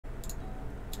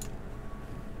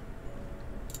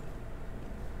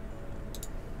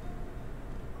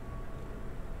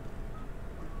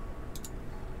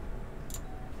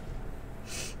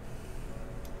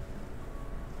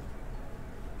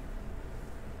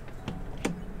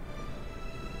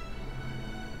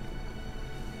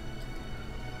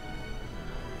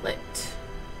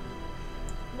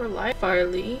We're live,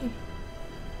 Farley.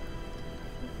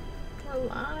 We're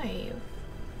live.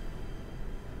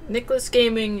 Nicholas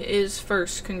Gaming is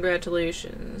first.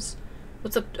 Congratulations.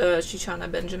 What's up,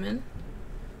 Shichana Benjamin?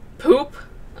 Poop?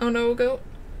 Oh no, goat.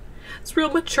 It's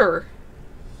real mature.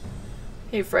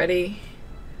 Hey, Freddy.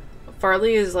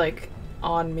 Farley is like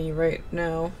on me right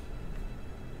now.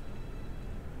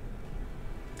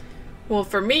 Well,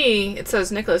 for me, it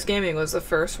says Nicholas Gaming was the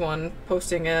first one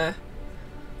posting a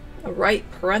right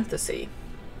parenthesis.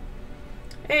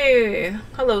 Hey,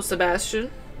 hello, Sebastian.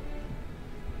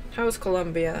 How's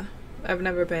Colombia? I've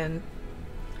never been.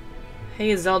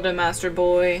 Hey, Zelda Master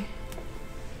Boy.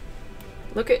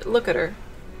 Look at her.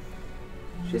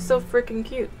 She's so freaking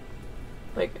cute.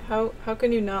 Like, how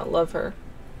can you not love her?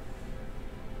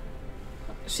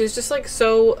 She's just like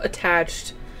so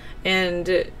attached,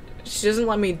 and she doesn't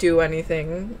let me do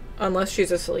anything unless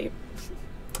she's asleep.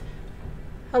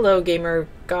 Hello, gamer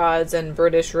gods and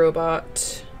British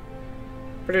robot.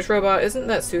 British robot, isn't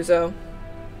that Suzo?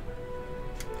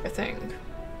 I think.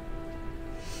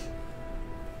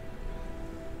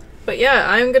 But yeah,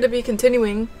 I'm gonna be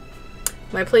continuing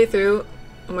my playthrough.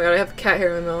 Oh my god, I have cat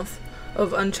hair in my mouth.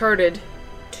 Of Uncharted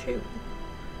 2.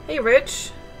 Hey,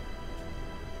 Rich.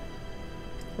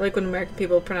 I like when American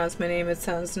people pronounce my name, it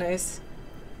sounds nice.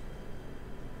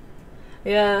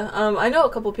 Yeah, I know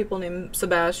a couple people named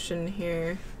Sebastian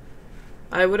here.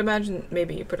 I would imagine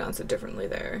maybe you pronounce it differently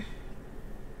there.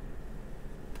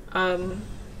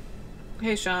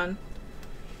 Hey, Sean.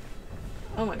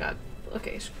 Oh my god.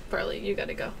 Okay, Farley, you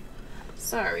gotta go.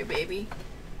 Sorry, baby.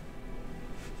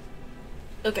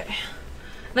 Okay.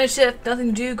 Night shift, nothing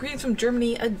to do. Greetings from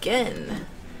Germany again.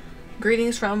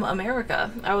 Greetings from America.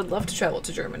 I would love to travel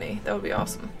to Germany. That would be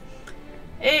awesome.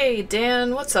 Hey,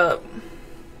 Dan, what's up?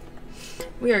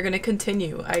 We are going to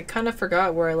continue. I kind of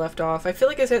forgot where I left off. I feel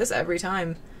like I say this every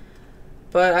time,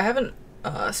 but I haven't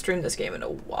streamed this game in a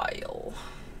while.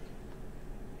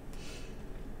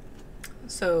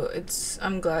 So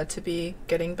I'm glad to be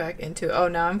getting back into. Oh,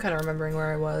 now I'm kind of remembering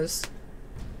where I was.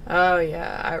 Oh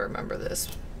yeah, I remember this.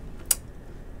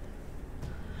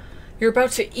 You're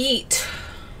about to eat.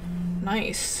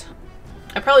 Nice.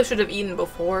 I probably should have eaten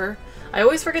before. I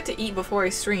always forget to eat before I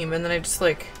stream, and then I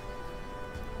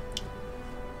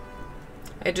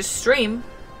just stream,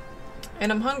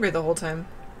 and I'm hungry the whole time.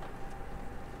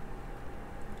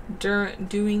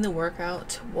 Doing the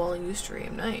workout while you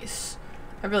stream. Nice.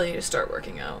 I really need to start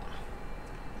working out.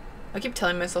 I keep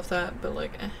telling myself that, but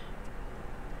like, eh.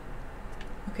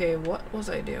 Okay, what was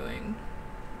I doing?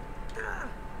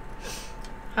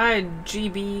 Hi,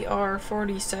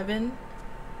 GBR47.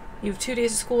 You have 2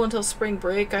 days of school until spring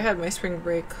break. I had my spring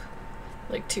break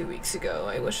like 2 weeks ago.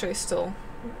 I wish I still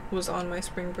was on my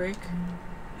spring break.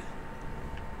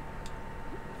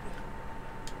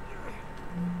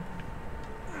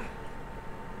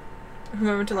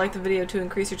 Remember to like the video to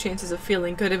increase your chances of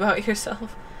feeling good about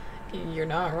yourself. You're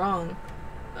not wrong.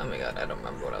 Oh my god, I don't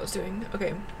remember what I was doing.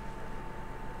 Okay.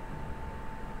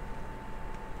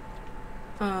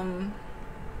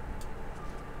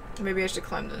 Maybe I should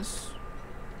climb this.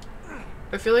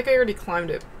 I feel like I already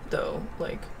climbed it, though.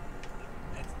 Like.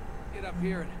 Let's get up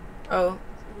here and oh. see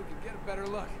if we can get a better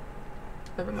look.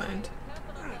 Never mind.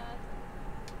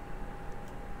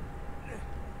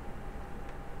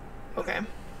 Okay.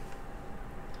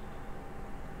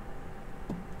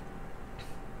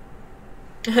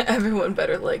 Everyone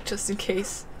better like, just in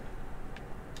case.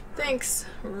 Thanks,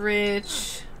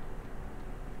 Rich.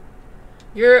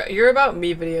 Your About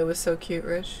Me video was so cute,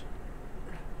 Rich.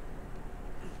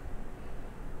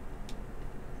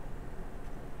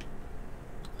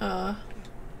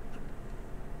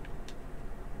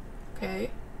 Okay.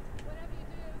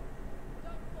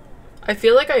 I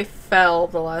feel like I fell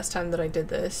the last time that I did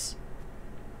this.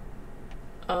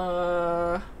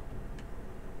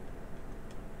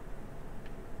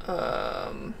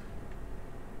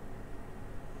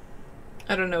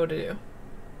 I don't know what to do.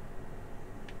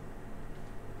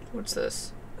 What's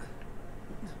this?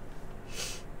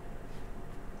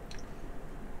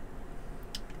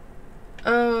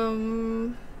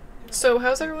 So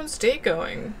how's everyone's day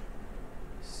going?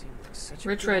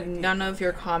 Rich read none of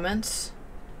your comments.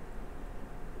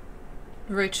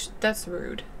 Rich, that's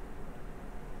rude.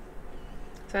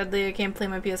 Sadly, I can't play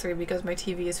my PS3 because my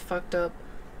TV is fucked up.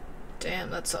 Damn,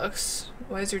 that sucks.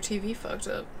 Why is your TV fucked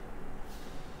up?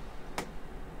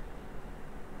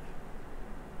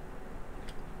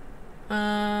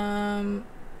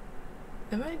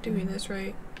 Am I doing this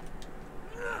right?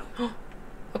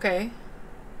 Okay.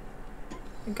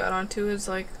 I got onto his,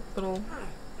 like, little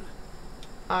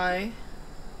eye.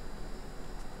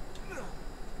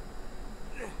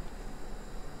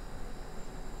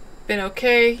 Been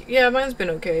okay. Yeah, mine's been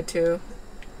okay too.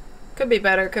 Could be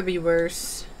better, could be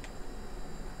worse.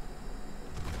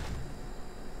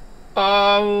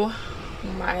 Oh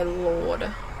my lord.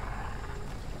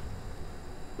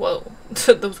 Whoa.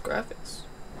 Those graphics.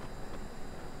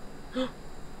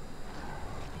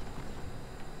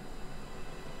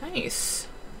 Nice.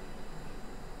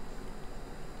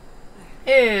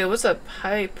 Hey, what's up,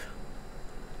 hype?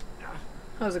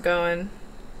 How's it going?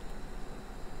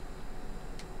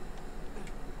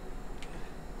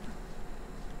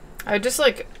 I just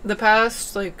like the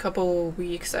past like couple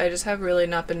weeks I just have really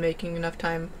not been making enough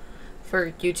time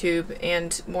for YouTube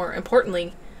and more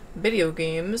importantly video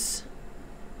games.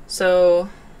 So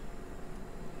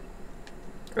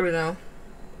I don't know.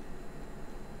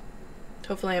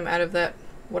 Hopefully I'm out of that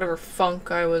whatever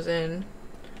funk I was in.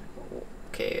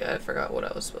 Okay, I forgot what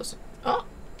I was supposed to. Oh,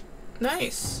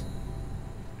 nice.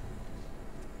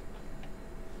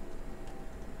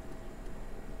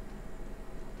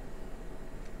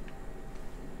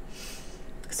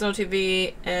 Snow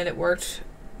TV, and it worked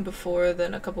before,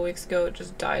 then a couple weeks ago it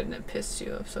just died and it pissed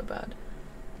you off so bad.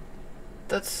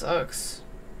 That sucks.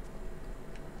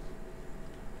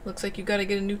 Looks like you gotta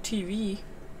get a new TV.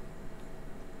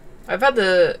 I've had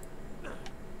the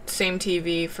same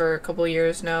TV for a couple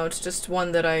years now. It's just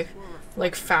one that I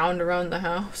like found around the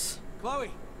house.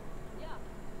 Chloe, Yeah,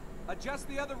 adjust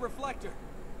the other reflector.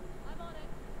 I'm on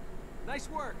it. Nice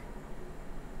work.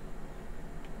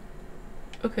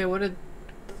 Okay, what did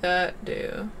that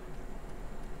do?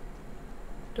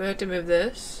 Do I have to move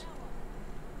this?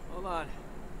 Hold on.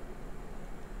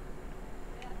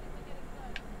 Yeah, things are getting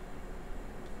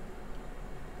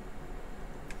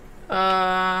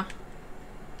close.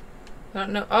 I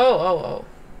don't know. Oh.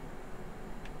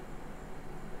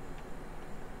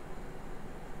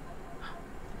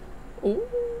 Oh,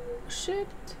 shit.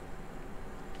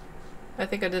 I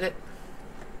think I did it.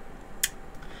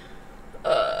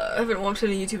 I haven't watched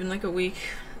any YouTube in like a week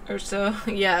or so.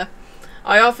 Yeah.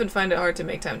 I often find it hard to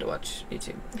make time to watch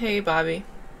YouTube. Hey, Bobby.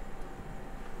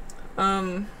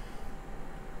 Really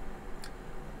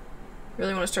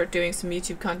want to start doing some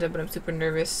YouTube content, but I'm super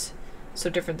nervous. So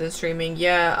different than streaming.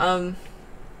 Yeah,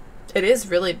 it is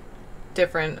really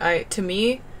different. To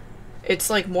me, it's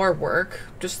like more work,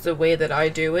 just the way that I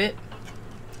do it.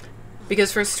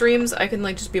 Because for streams, I can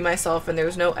like just be myself and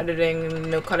there's no editing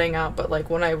and no cutting out, but like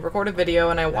when I record a video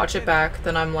and I watch it back,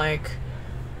 then I'm like,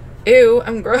 ew,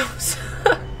 I'm gross.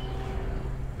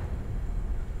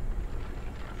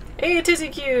 Hey, Tizzy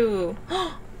Q!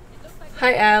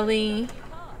 Hi, Allie.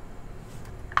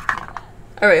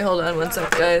 Alright, hold on one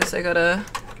sec, guys. I gotta,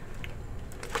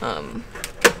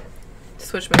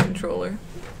 switch my controller.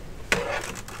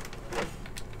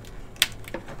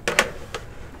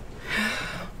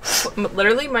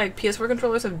 Literally, my PS4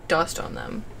 controllers have dust on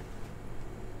them.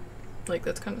 Like,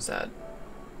 that's kind of sad.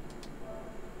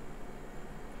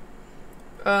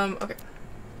 Okay.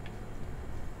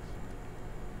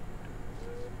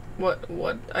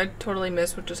 What? I totally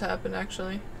missed what just happened,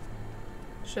 actually.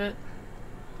 Shit.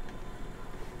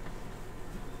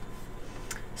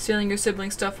 Stealing your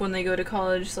sibling stuff when they go to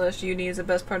college/uni is the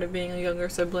best part of being a younger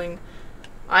sibling.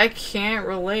 I can't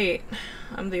relate.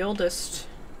 I'm the oldest.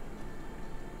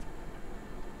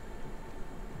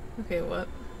 Okay, what?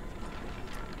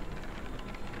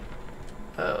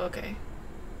 Oh, okay.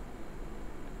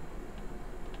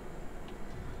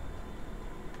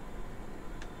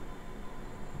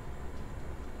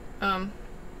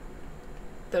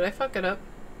 Did I fuck it up?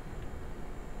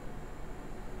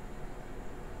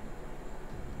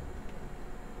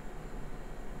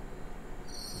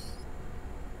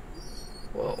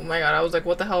 Whoa, oh my god, I was like,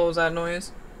 what the hell was that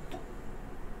noise?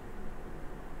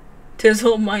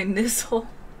 Tizzle my nizzle.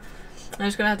 I'm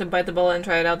just gonna have to bite the bullet and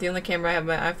try it out. The only camera I have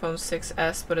my iPhone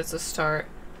 6S, but it's a start.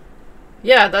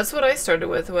 Yeah, that's what I started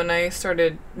with when I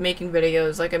started making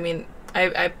videos. Like, I mean,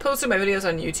 I posted my videos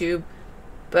on YouTube,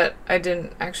 but I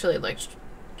didn't actually, like,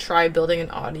 try building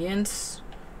an audience.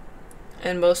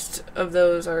 And most of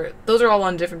those are all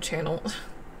on different channels.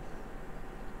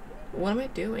 What am I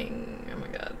doing? Oh my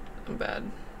god, I'm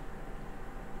bad.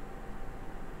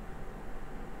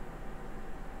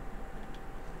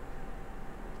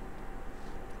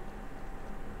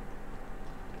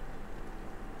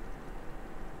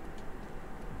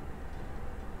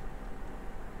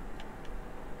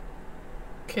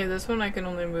 Okay, this one I can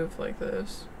only move like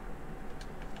this.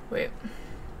 Wait.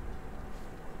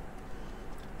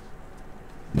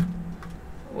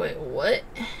 Wait, what?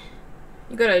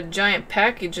 You got a giant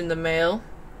package in the mail.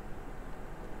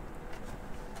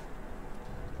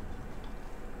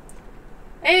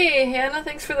 Hey, Hannah,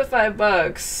 thanks for the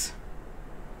 $5.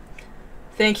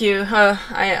 Thank you.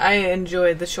 I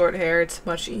enjoyed the short hair. It's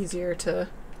much easier to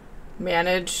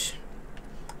manage.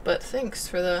 But thanks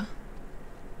for the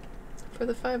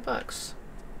 $5.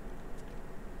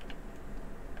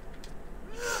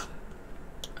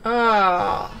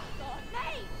 Oh.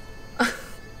 I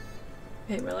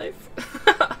hate my life.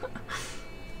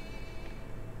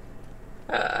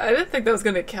 I didn't think that was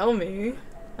gonna kill me.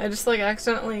 I just like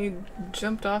accidentally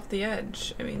jumped off the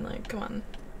edge. I mean, like, come on.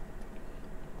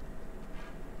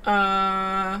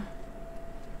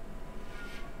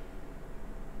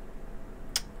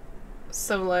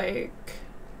 So like,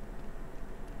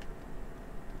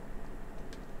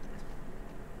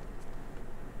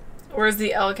 where's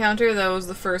the L counter? That was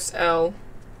the first L.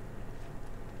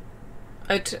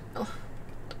 I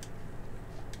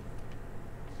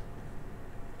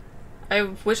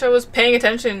wish I was paying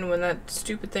attention when that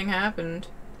stupid thing happened.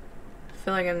 I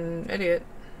feel like an idiot.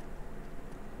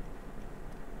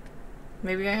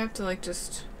 Maybe I have to like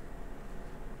just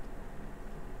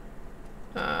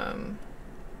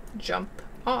jump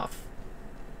off.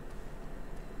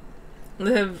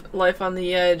 Live life on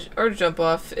the edge or jump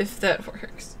off if that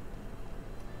works.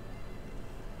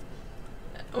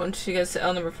 Once she gets to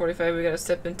L number 45, we gotta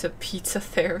step into pizza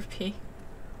therapy.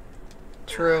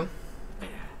 True.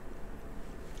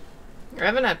 I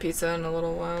haven't had pizza in a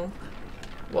little while.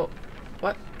 Whoa.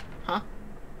 What? Huh?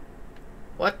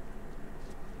 What?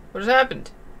 What just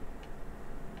happened?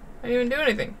 I didn't even do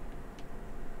anything.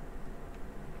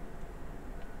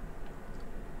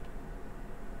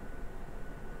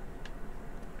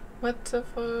 What the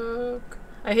fuck?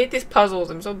 I hate these puzzles.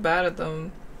 I'm so bad at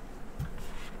them.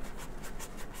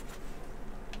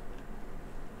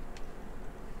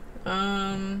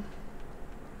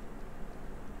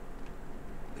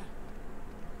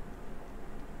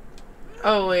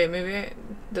 Oh wait, maybe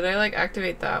did I like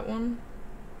activate that one?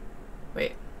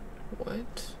 Wait,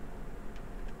 what?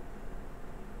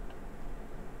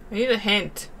 I need a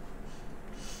hint.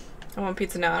 I want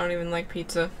pizza now. I don't even like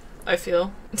pizza. I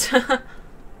feel.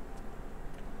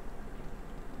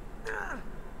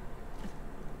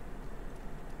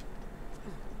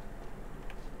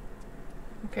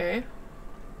 Okay.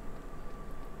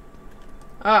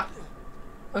 Ah.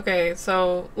 Okay,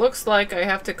 so looks like I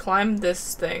have to climb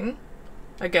this thing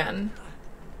again.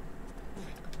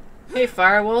 Hey,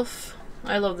 Firewolf.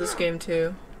 I love this game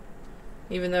too.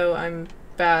 Even though I'm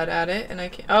bad at it and I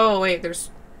can't. Oh, wait, there's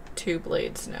 2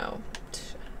 blades now.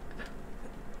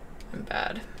 I'm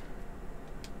bad.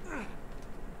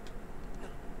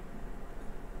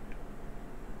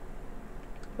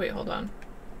 Wait, hold on.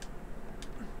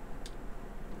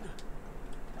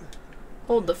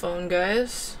 Hold the phone,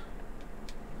 guys.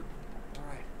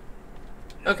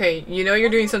 Okay, you know you're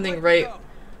doing something right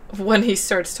when he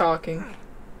starts talking.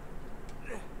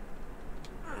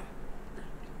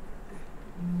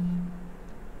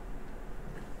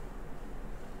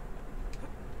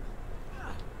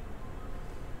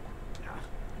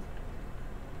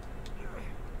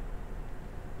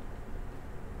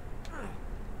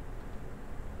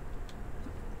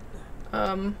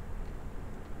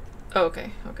 Oh,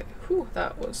 okay, okay. Whew,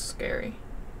 that was scary.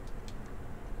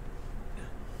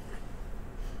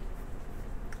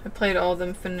 I played all of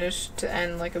them finished to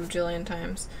end like a bajillion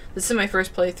times. This is my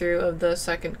first playthrough of the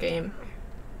second game.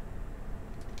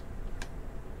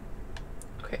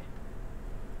 Okay.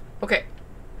 Okay.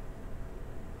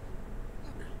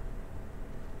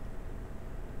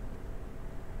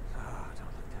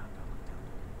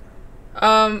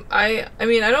 I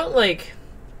mean, I don't like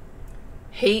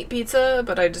hate pizza,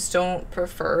 but I just don't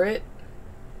prefer it.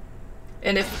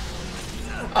 And if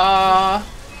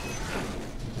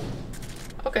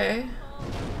okay.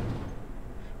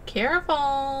 Careful.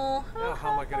 Now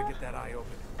how am I gonna get that eye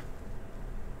open?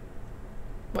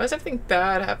 Why does everything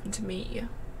bad happen to me?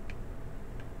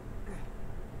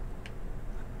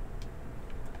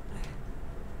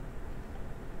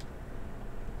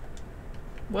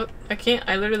 What?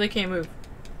 I literally can't move.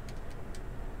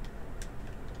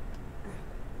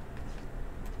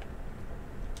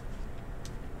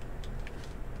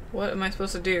 What am I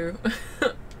supposed to do?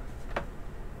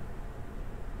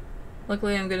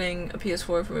 Luckily, I'm getting a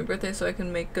PS4 for my birthday so I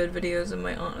can make good videos, and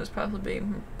my aunt is probably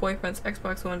my boyfriend's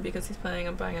Xbox One because he's planning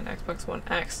on buying an Xbox One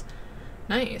X.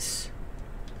 Nice.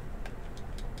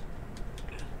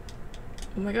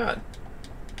 Oh my god.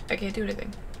 I can't do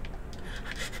anything.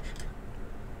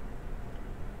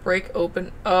 Break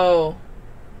open. Oh.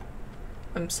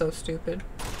 I'm so stupid.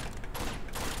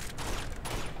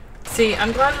 See,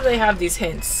 I'm glad that they have these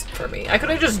hints for me. I could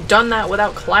have just done that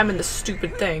without climbing the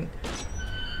stupid thing.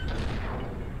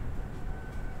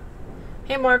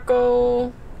 Hey,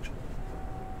 Marco.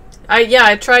 Yeah,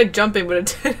 I tried jumping, but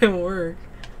it didn't work.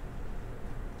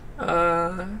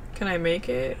 Can I make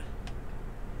it?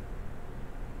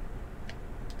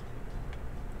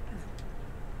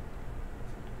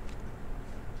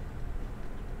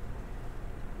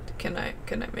 Can I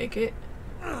make it?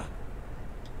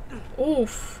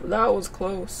 Oof, that was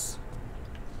close.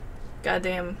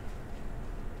 Goddamn.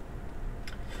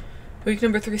 Week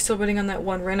number 3, still waiting on that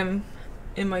one random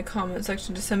in my comment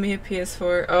section to send me a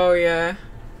PS4. Oh yeah.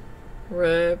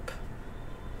 RIP.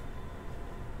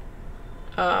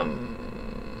 I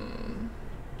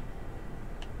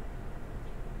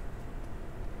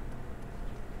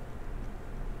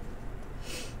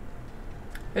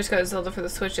just got Zelda for the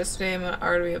Switch yesterday. I'm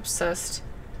already obsessed.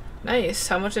 Nice.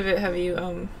 How much of it have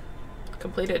you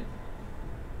completed?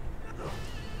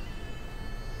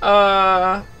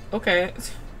 Okay.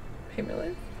 Hey, my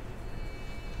life.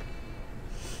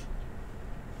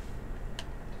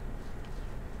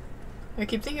 I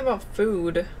keep thinking about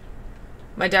food.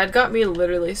 My dad got me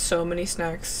literally so many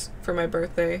snacks for my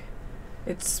birthday.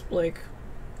 It's like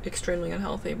extremely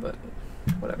unhealthy, but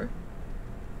whatever.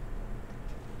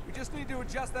 We just need to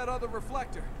adjust that other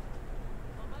reflector.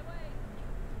 On my way.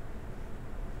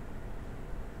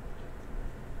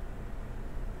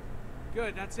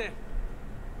 Good, that's it.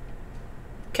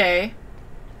 Okay.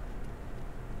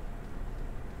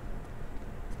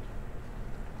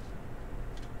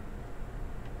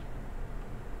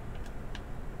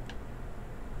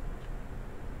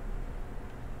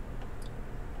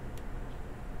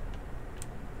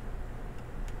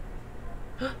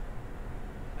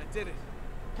 I did it.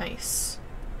 Nice.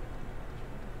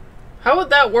 How would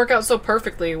that work out so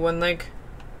perfectly when, like,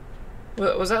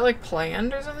 was that, like,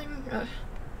 planned or something?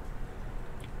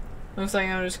 Looks like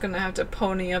I'm just gonna have to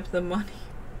pony up the money.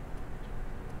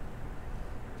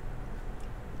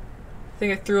 I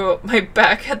think I threw up my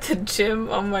back at the gym.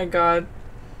 Oh my god.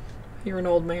 You're an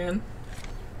old man.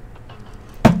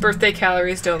 Birthday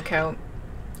calories don't count.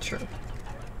 True.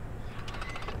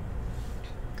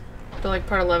 But like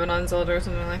part 11 on Zelda or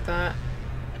something like that.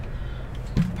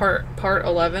 Part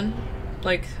 11?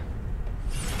 Like,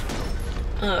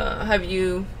 have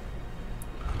you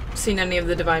seen any of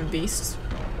the Divine Beasts?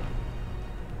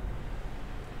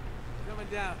 Coming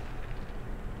down.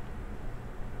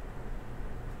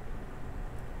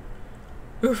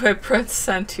 Oof, I press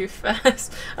send too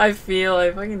fast. I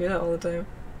fucking do that all the time.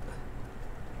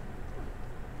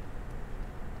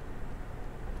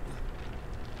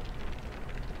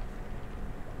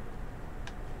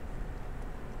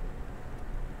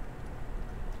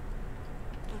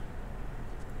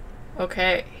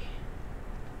 Okay.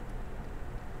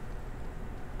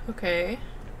 Okay.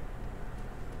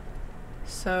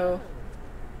 So.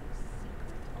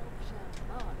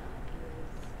 I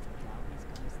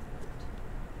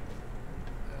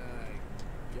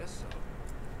guess so.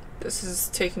 This is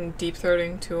taking deep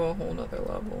throating to a whole nother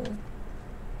level.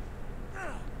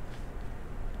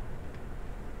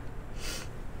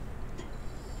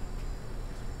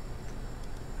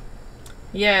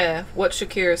 Yeah, what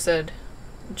Shakira said.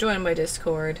 Join my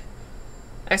Discord.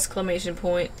 Exclamation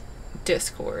point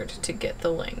Discord to get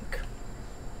the link.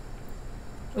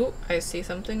 Ooh, I see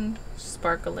something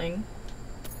sparkling.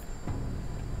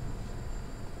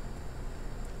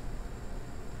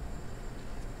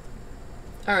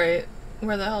 Alright,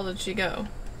 where the hell did she go?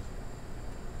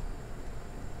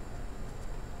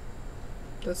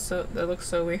 That looks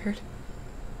so weird.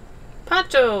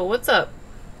 Pacho, what's up?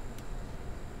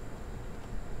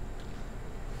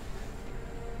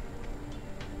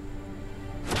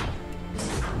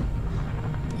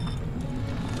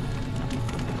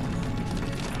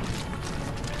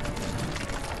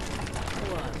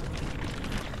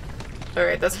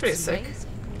 Alright, that's pretty sick.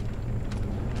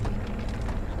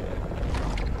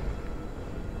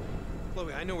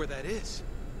 Chloe, I know where that is.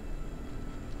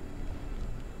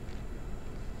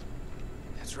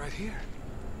 That's right here.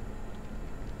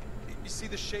 You see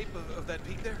the shape of that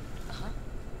peak there? Uh-huh.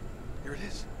 Here it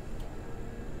is.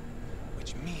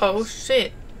 Which means... Oh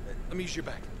shit. Let me use your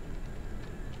back.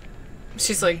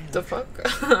 She's like, the fuck?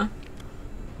 The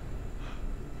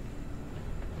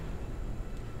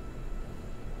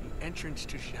entrance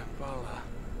to Shambhala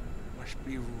must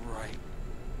be right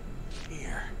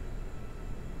here.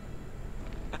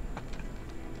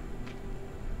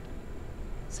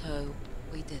 So,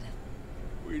 we did it.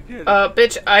 We did it.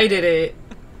 Bitch, I did it.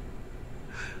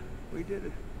 We did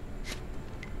it.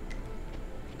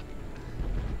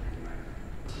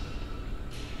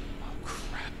 Oh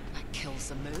crap. That kills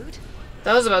the mood.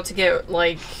 That was about to get,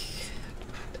 like,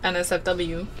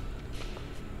 NSFW.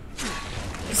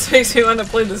 This makes me want to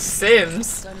play The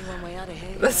Sims. There's only one way out of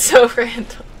here. That's so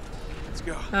random.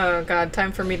 Let's go. Oh god,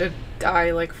 time for me to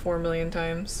die like 4 million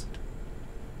times.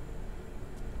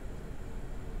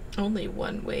 Only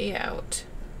one way out.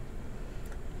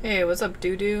 Hey, what's up,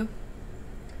 doo-doo?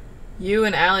 You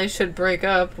and Allie should break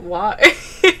up. Why?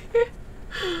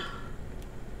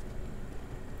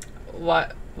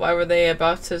 Why were they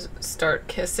about to start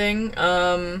kissing?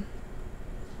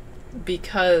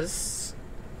 Because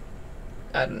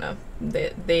I don't know.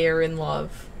 They are in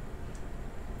love.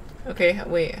 Okay,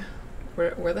 wait.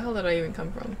 Where the hell did I even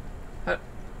come from? How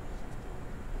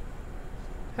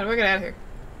do I get out of here?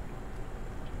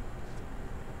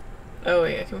 Oh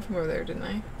wait, I came from over there, didn't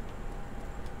I?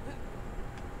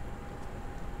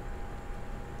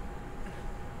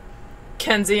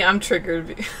 Kenzie, I'm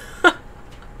triggered.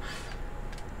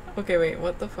 Okay, wait,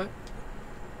 what the fuck?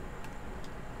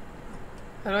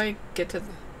 How do I get to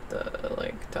the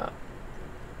like, top?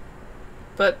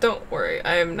 But don't worry,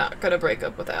 I am not gonna break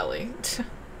up with Allie.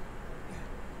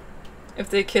 If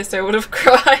they kissed, I would have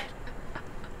cried.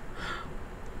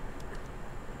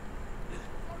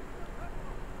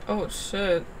 Oh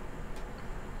shit.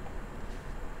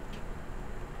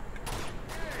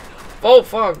 Oh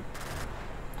fuck.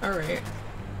 Alright.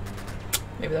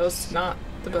 Maybe that was not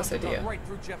the best idea. Right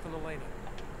through Jeff and Elena.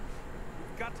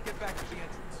 We've got to get back to the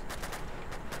entrance.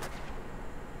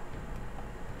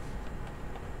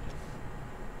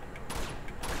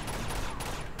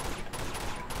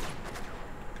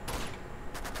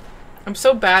 I'm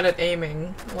so bad at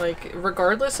aiming. Like,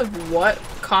 regardless of what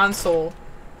console,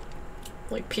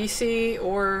 like PC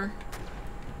or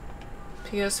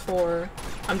PS4,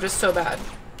 I'm just so bad.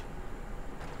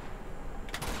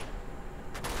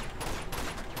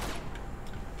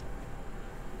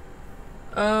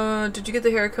 Did you get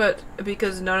the haircut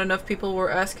because not enough people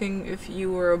were asking if you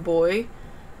were a boy?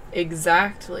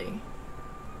 Exactly.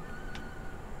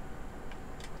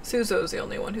 Suzo's the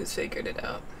only one who's figured it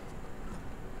out.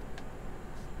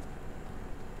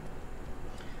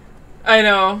 I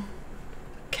know.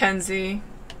 Kenzie.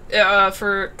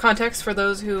 For context, for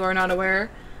those who are not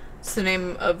aware, it's the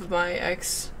name of my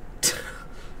ex.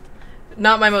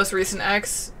 Not my most recent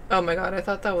ex. Oh my god, I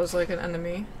thought that was like an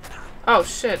enemy. Oh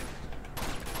shit.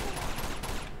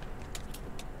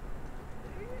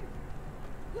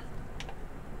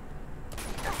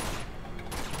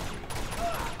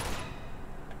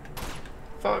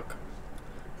 Fuck.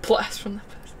 Blast from the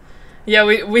past. Yeah,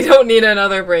 we don't need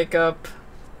another breakup.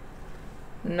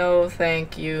 No,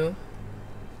 thank you.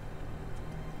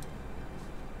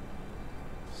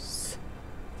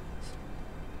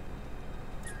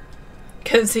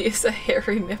 Kenzie is a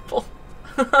hairy nipple.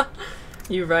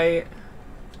 You right.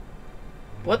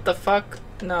 What the fuck?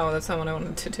 No, that's not what I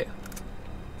wanted to do.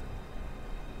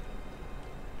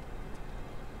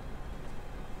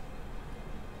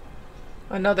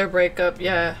 Another breakup,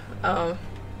 yeah.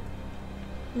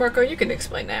 Marco, you can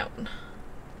explain that one.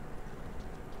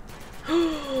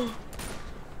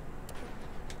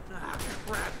 Ah,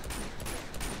 crap.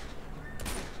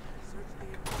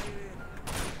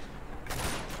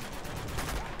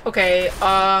 Okay,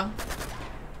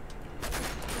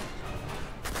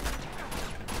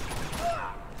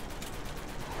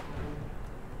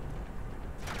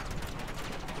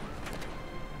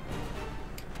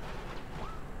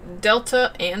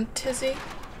 Delta and Tizzy?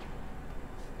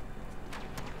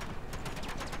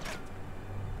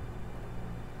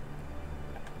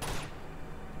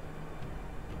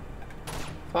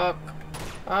 Fuck.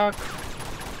 Fuck.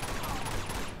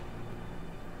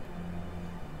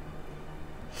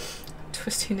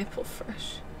 Twisty nipple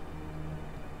fresh.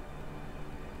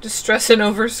 Just stressing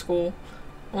over school.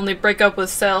 Only break up with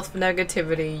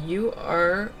self-negativity. You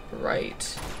are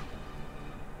right.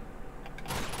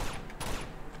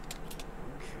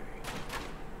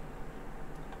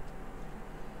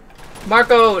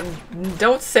 Marco,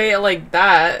 don't say it like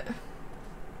that.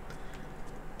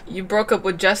 You broke up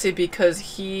with Jesse because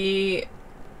he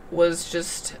was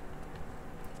just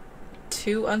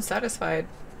too unsatisfied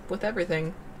with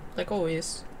everything. Like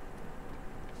always.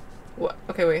 What?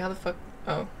 Okay, wait, how the fuck?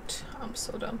 Oh, I'm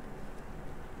so dumb.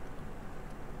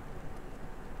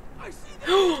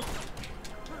 Oh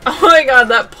my god,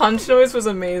 that punch noise was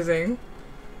amazing.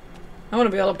 I want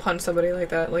to be able to punch somebody like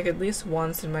that, like at least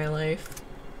once in my life.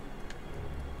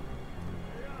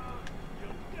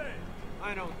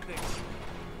 I don't think so.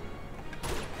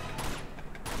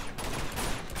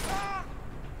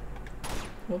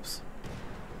 Whoops.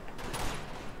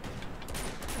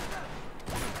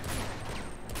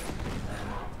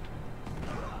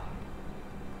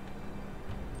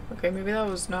 Okay, maybe that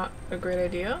was not a great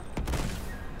idea.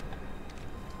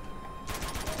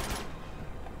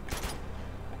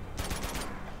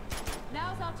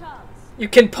 Now's our chance. You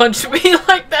can punch me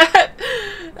like that?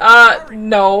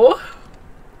 No.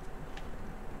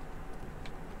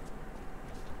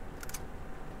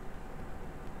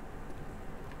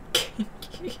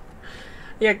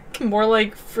 Yeah, more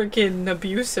like freaking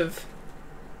abusive.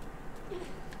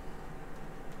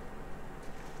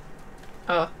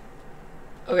 Oh.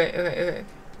 Okay.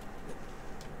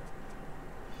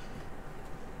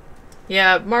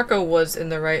 Yeah, Marco was in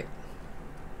the right.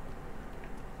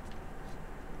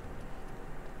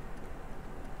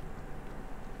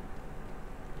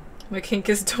 My kink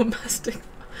is domestic.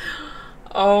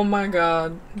 Oh my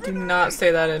god. Do not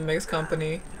say that in mixed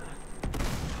company.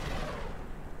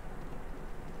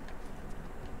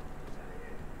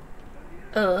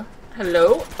 Hello?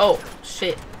 Oh,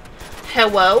 shit.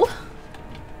 Hello?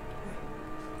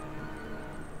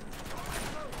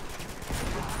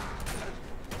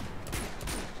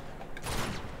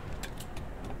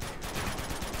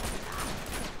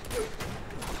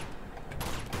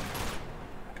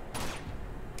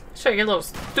 Shut your little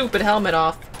stupid helmet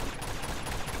off.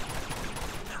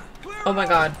 Oh my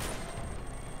god.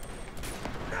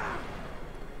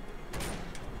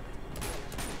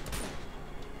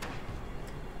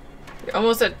 You're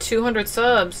almost at 200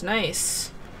 subs.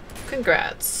 Nice.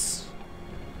 Congrats.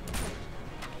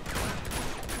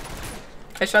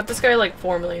 I shot this guy like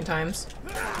 4 million times.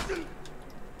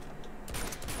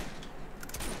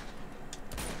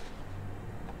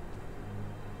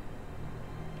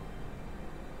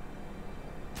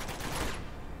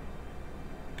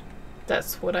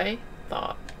 That's what I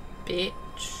thought,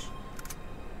 bitch.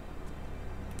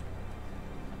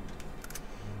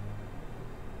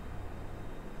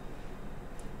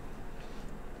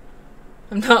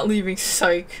 I'm not leaving,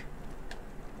 psych.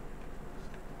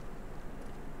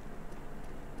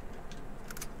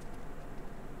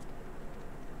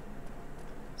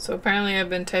 So apparently I've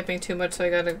been typing too much, so I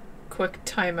got a quick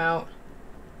timeout.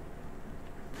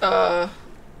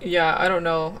 Yeah, I don't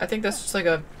know. I think that's just like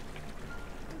a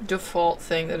default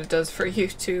thing that it does for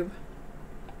YouTube.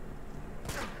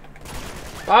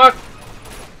 Fuck!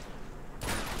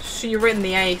 Shoot you right in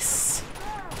the ice.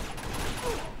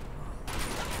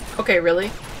 Okay, really?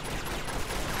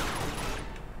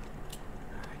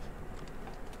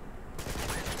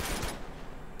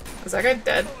 Is that guy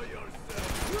dead?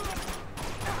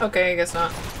 Okay, I guess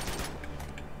not.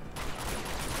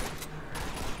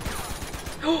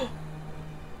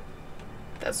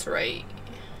 That's right.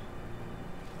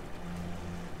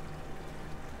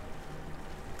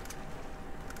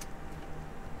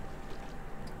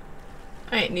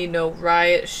 I ain't need no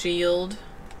riot shield.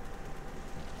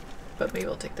 But maybe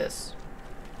I'll take this.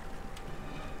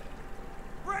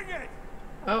 Bring it!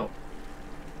 Oh.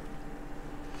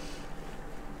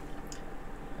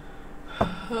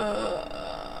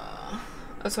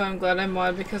 That's why I'm glad I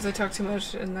mod, because I talk too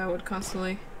much and that would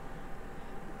constantly...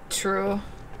 True.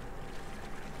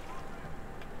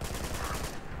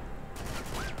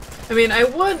 I mean, I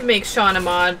would make Sean a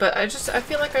mod, but I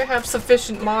feel like I have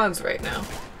sufficient mods right now.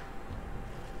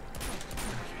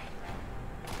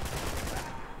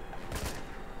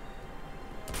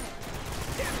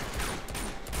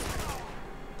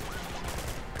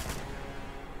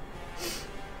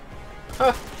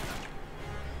 Oh.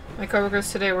 My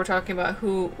coworkers today were talking about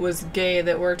who was gay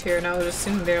that worked here, and I was just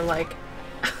sitting there like...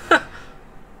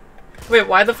 Wait,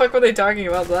 why the fuck were they talking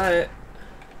about that?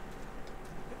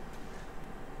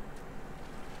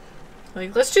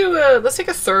 Like, let's take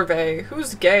a survey.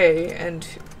 Who's gay and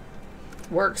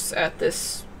works at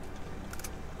this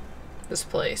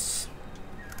place?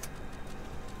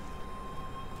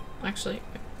 Actually,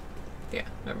 yeah,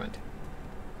 never mind.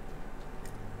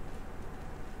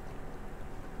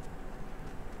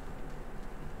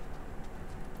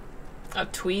 A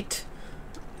tweet?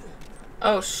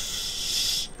 Oh,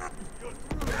 shh.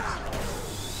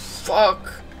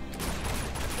 Fuck.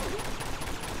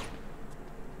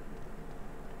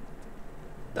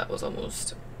 That was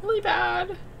almost really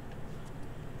bad.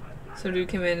 Some dude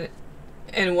came in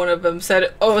and one of them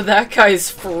said, "Oh, that guy's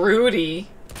fruity."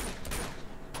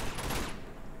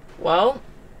 Well,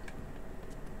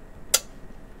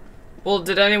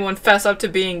 did anyone fess up to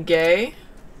being gay?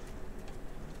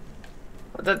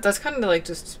 That's kind of like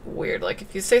just weird. Like,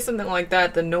 if you say something like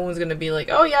that, then no one's gonna be like,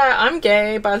 "Oh yeah, I'm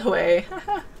gay, by the way."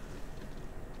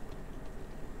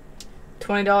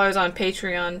 $20 on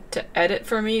Patreon to edit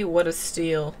for me? What a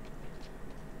steal.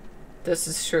 This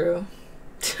is true.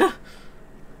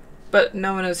 But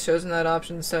no one has chosen that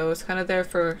option, so it's kind of there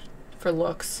for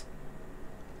looks.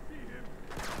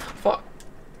 Fuck.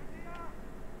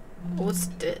 What's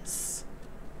this?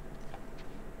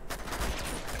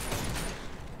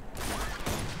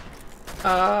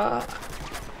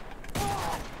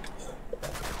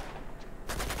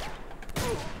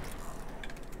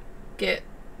 Get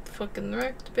fucking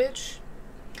wrecked, bitch.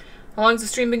 How long's the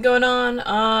stream been going on?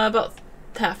 About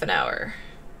half an hour.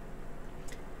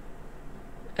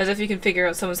 As if you can figure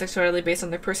out someone's sexuality based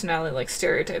on their personality, like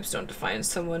stereotypes don't define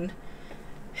someone.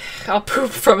 I'll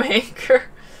poop from anger.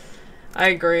 I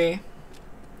agree.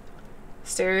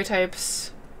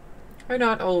 Stereotypes are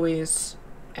not always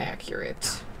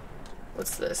accurate.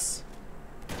 What's this?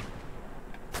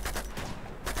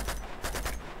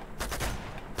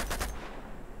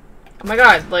 Oh my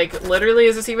god, like, literally,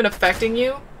 is this even affecting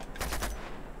you?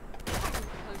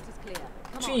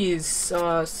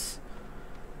 Jesus.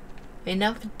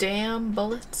 Enough damn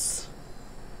bullets.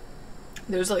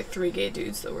 There's like 3 gay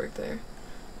dudes that work there.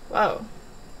 Wow.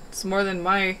 It's more than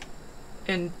my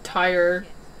entire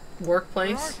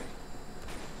workplace.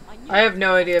 I have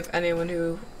no idea if anyone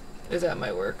who is at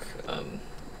my work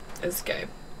is gay.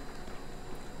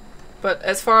 But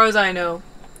as far as I know,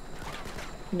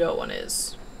 no one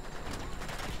is.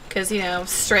 Because, you know,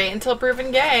 straight until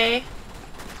proven gay.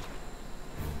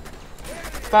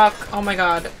 Fuck. Oh my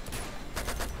god.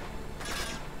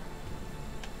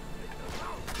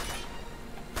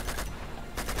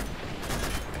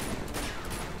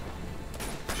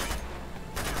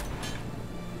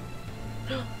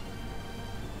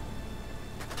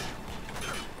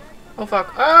 Oh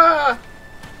fuck. Ah!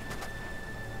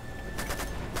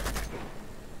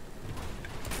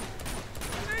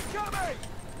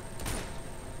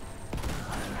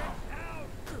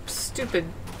 Stupid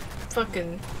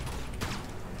fucking.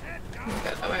 Oh my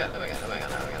god, oh my god, oh my god, oh my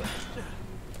god, oh my god.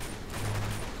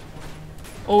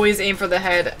 Always aim for the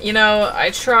head. You know,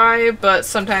 I try, but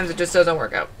sometimes it just doesn't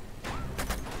work out.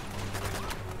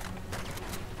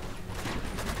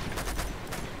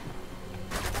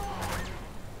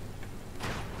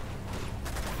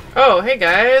 Oh, hey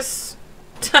guys!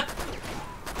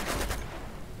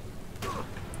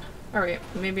 Alright,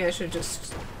 maybe I should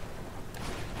just...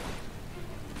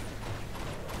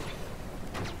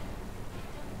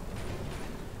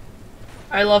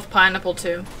 I love pineapple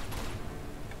too.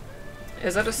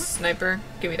 Is that a sniper?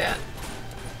 Give me that.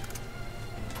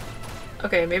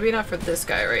 Okay, maybe not for this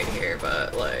guy right here,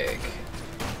 but like...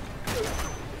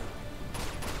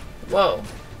 Whoa.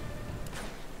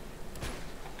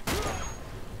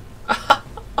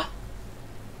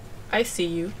 I see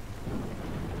you.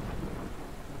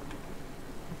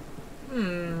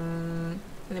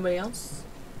 Anybody else?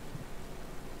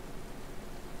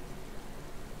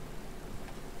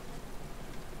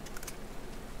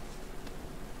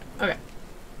 Okay.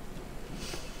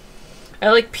 I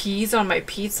like peas on my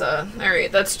pizza.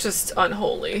 Alright, that's just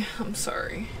unholy. I'm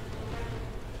sorry.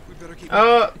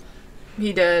 Oh!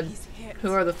 He dead.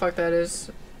 Whoever the fuck that is.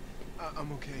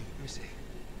 I'm okay. Let me see.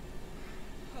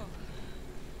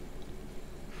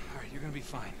 Alright, you're gonna be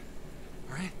fine.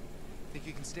 Alright? Think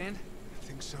you can stand? I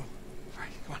think so.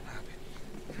 Alright, come on,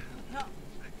 hop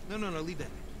in. No, leave that.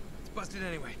 It's busted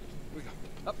anyway. Here we go.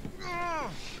 Up.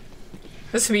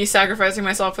 This is me sacrificing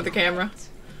myself for the camera.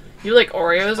 You like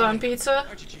Oreos on pizza?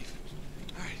 Archie, Chief.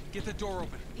 Alright, get the door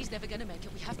open. He's never gonna make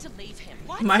it. We have to leave him.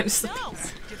 What? Minus the No!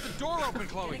 pizza. Get the door open, Gonna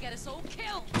Chloe. get us all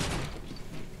killed.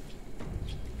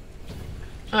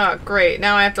 Oh, great.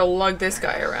 Now I have to lug this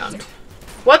guy around.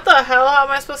 What the hell? How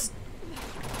am I supposed to...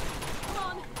 Come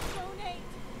on, donate.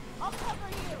 I'll cover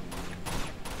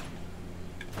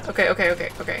you.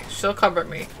 Okay. She'll cover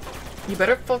me. You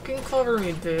better fucking cover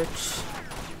me, bitch.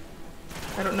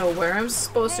 I don't know where I'm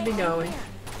supposed to be going.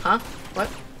 Huh? What?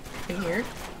 In here?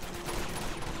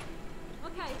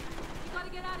 Okay, you gotta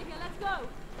get out of here. Let's go.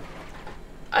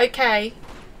 Okay.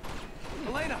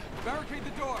 Elena, barricade the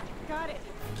door. Got it.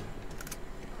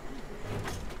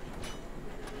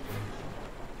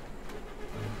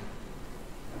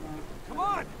 Come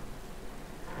on.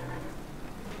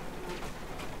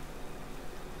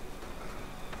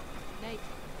 Nate,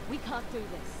 we can't do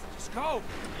this. Just go.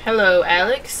 Hello,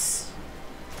 Alex.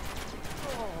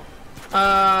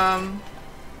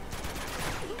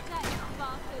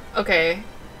 Okay.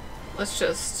 Let's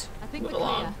just I think move we're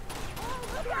along.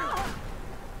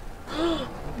 clear.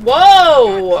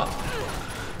 Whoa!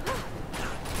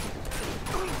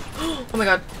 Oh my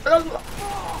god.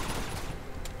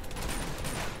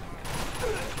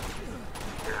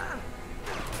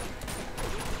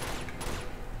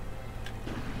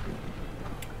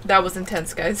 That was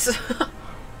intense, guys.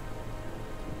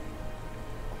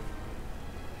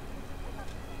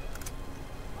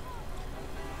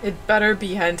 It better be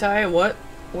hentai. What?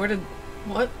 Where did...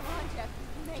 What?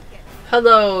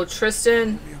 Hello,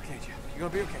 Tristan. You'll be okay, Jeff. You're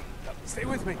gonna be okay. Stay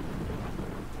with me.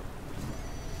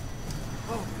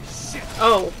 Holy shit.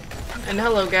 Oh. And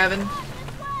hello, Gavin.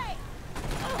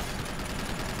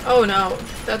 Oh no.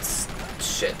 That's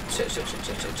Shit.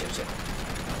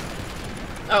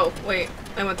 Oh, wait.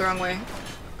 I went the wrong way.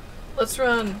 Let's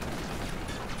run.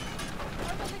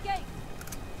 Open the gate.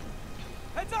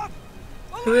 Heads up!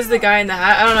 Who is the guy in the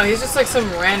hat? I don't know. He's just like some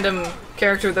random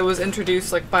character that was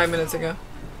introduced like 5 minutes ago.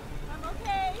 I'm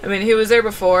okay. I mean, he was there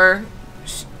before.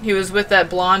 He was with that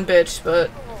blonde bitch, but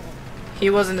he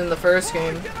wasn't in the first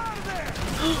game. Get out of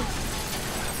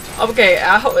there! Okay,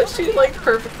 how is she like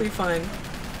perfectly fine?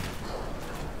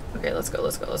 Okay, let's go.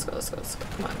 Come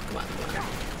on.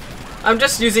 I'm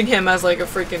just using him as like a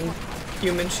freaking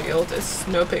human shield. It's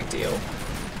no big deal.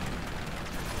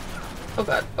 Oh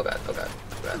god.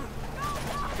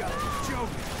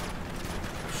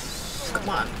 Come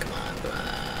on.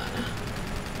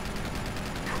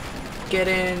 Get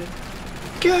in.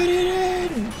 Get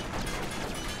it in!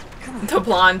 The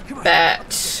blonde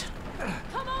batch.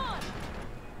 Come on.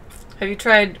 Have you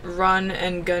tried run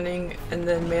and gunning and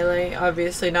then melee?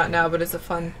 Obviously not now, but it's a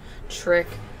fun trick.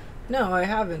 No, I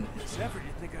haven't. Shepard,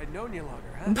 you think I'd known you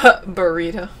longer, huh? But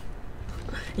burrito.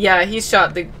 Yeah, he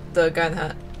shot the guy in the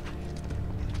hat.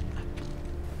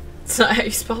 It's not how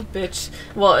you spell bitch.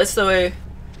 Well, it's the way.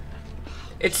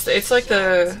 It's like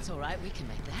the It's all right. We can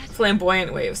make that.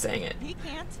 flamboyant way of saying it. He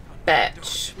can't.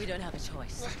 Batch. We don't have a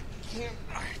choice.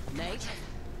 Nate.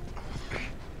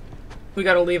 We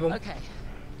gotta leave him. Okay.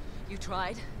 You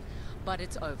tried, but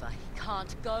it's over. He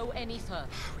can't go any further.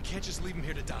 We can't just leave him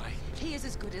here to die. He is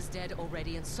as good as dead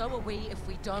already, and so are we if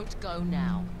we don't go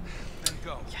now. Then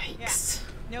go. Yikes.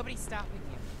 Nobody's stopping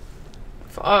you.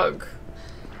 Fog.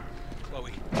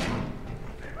 Chloe.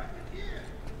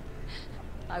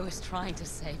 I was trying to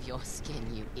save your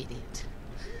skin, you idiot.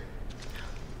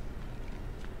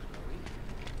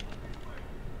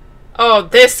 Oh,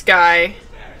 this guy.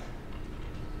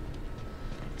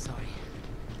 Sorry.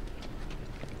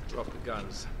 Drop the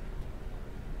guns.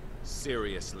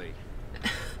 Seriously.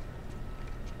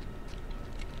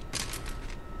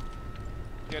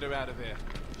 Get her out of here.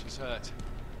 She's hurt.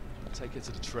 Take her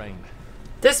to the train.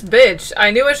 This bitch.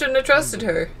 I knew I shouldn't have trusted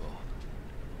her.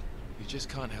 You just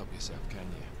can't help yourself, can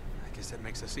you? I guess that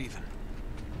makes us even.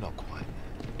 Not quite.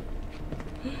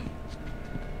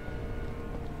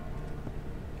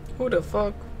 Who the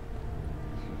fuck?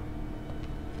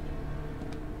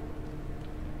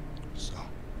 So,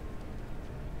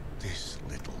 this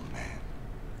little man.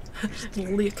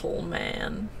 Little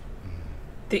man.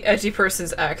 The edgy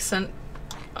person's accent.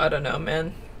 I don't know,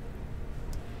 man.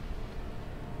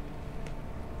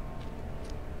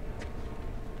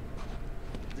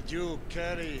 Did you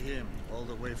carry him all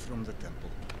the way from the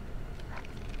temple?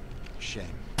 Shame.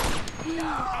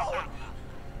 Now,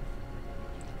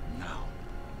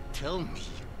 tell me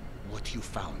what you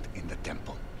found in the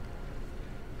temple.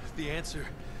 The answer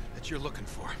that you're looking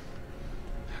for.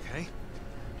 Okay?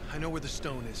 I know where the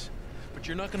stone is, but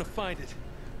you're not gonna find it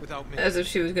without me. As if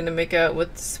she was gonna make out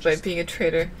with by being a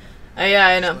traitor. Yeah,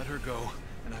 I know. Let her go,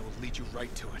 and I will lead you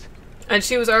right to it. And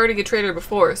she was already a traitor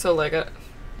before, so like,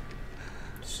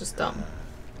 it's just dumb.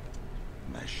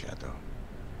 My shadow.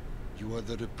 You are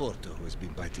the reporter who has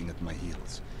been biting at my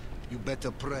heels. You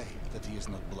better pray that he is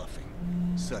not bluffing.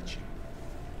 Search him.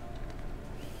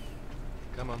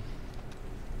 Come on.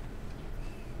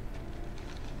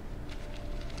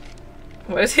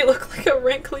 Why does he look like a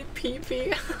wrinkly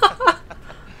peepee?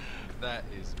 That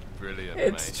is brilliant,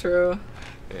 It's mate. true.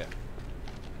 Yeah.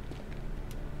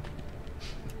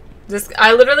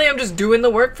 I literally am just doing the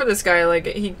work for this guy. Like,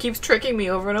 he keeps tricking me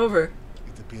over and over.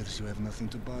 It appears you have nothing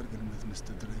to bargain with,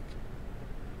 Mr. Drake.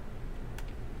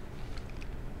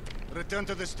 Return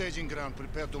to the staging ground.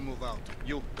 Prepare to move out.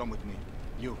 You, come with me.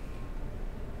 You.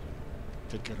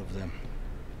 Take care of them.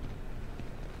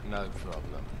 No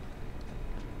problem.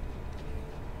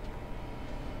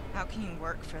 How can you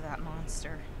work for that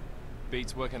monster?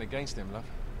 Beats working against him, love.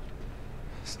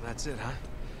 So that's it, huh?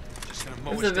 Just gonna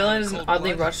mow If us the down villain in is cold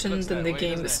oddly blood? Russian, Looks then that the way,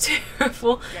 game doesn't is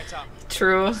terrible. Get up.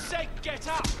 True. Say, get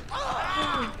up!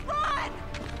 Run!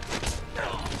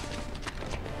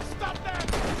 Stop them!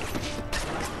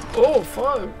 Oh,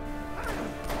 fuck.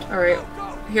 Alright,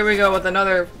 here we go with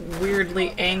another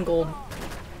weirdly angled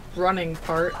running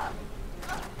part. All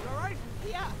right?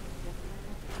 Yeah.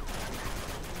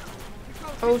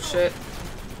 Oh, shit.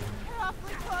 You're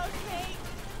awfully close, Nate.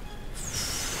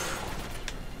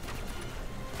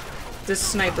 This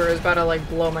sniper is about to, like,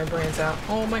 blow my brains out.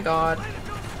 Oh my god.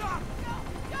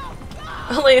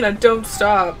 Elena, don't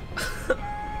stop.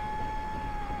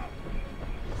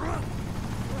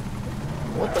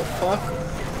 What the fuck?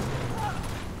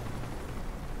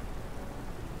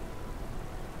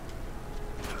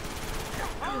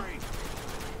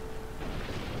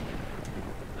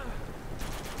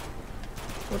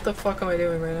 What the the fuck am I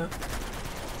doing right now?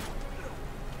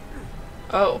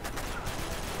 Oh.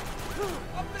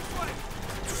 Up this way.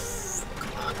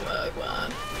 Come on, come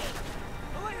on.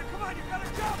 Elena, come on, you gotta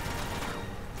jump.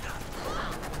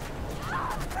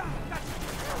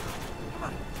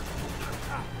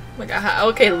 Like,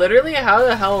 okay, literally, how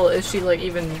the hell is she, like,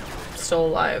 even still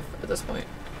alive at this point?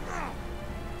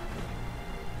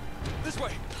 This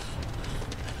way.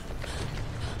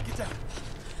 Get down.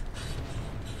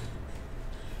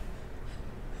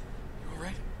 You all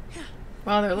right?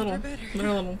 Wow, they're a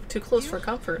little too close for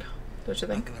comfort, don't you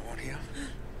think? Nothing I won't hear.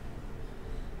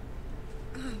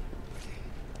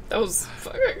 That was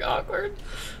fucking awkward.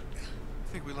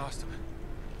 I think we lost him.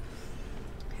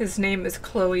 His name is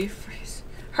Chloe.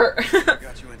 Her. I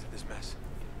got you into this mess.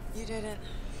 You didn't.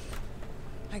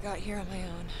 I got here on my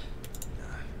own.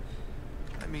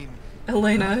 I mean,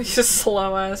 Elena, you just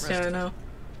slow ass. Yeah, I know.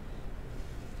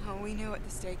 Oh, we knew what the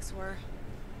stakes were.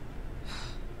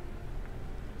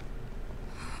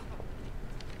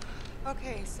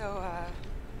 Okay, so,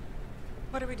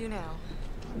 what do we do now?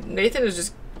 Nathan is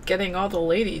just getting all the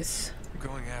ladies. I'm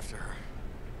going after her.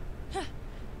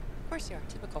 Of course you are.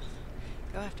 Typical.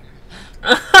 Go after her.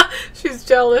 She's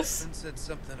jealous. Finn said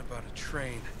something about a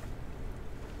train.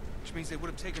 Which means they would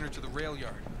have taken her to the rail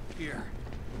yard. Here.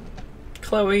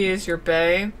 Chloe is your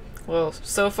bae. Well,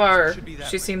 so far, Should be that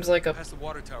she way. seems like a Past the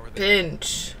water tower there.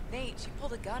 bitch. Nate, she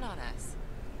pulled a gun on us.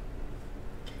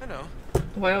 I know.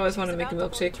 Why I always want to She's make a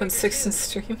about to pull the milkshake when trigger, Sicsen too.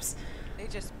 streams. They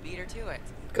just beat her to it.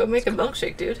 Go make a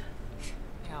milkshake, dude.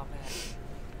 Yeah, I'll bet.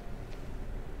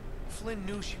 Flynn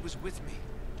knew she was with me.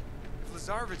 If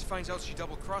Lazarevich finds out she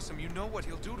double-crossed him, you know what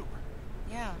he'll do to her.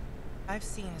 Yeah, I've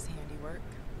seen his handiwork.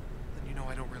 Then you know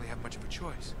I don't really have much of a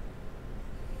choice.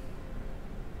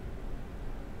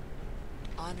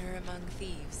 Honor among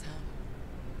thieves, huh?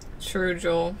 True,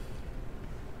 Joel.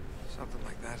 Something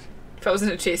like that. If I was in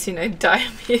a chase scene, I'd die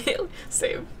immediately.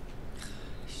 Same.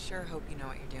 I sure hope you know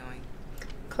what you're doing.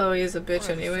 Chloe is a bitch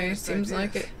One of the anyway. funniest Seems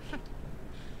like ideas. it.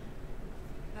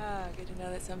 Good to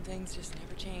know that some things just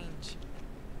never change.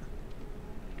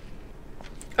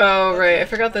 Oh, right. I Okay,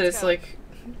 forgot that let's it's go. like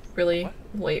really What?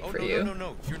 late Oh, for no, you.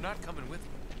 no. You're not coming with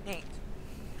me. Nate,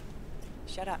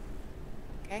 shut up,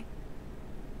 okay?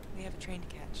 We have a train to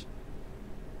catch.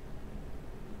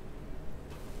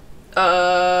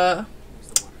 Here's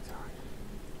the water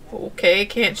tower. Okay,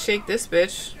 can't shake this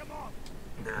bitch.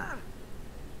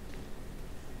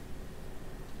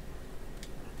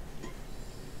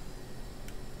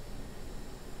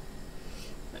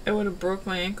 I would have broke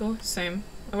my ankle. Same.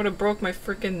 I would have broke my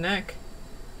freaking neck.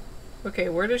 Okay,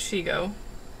 where does she go?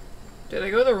 Did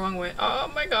I go the wrong way?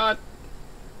 Oh my god.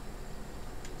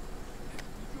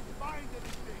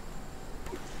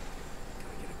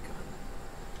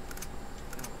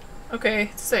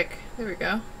 Okay, sick. There we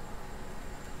go.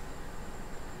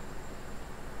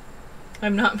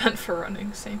 I'm not meant for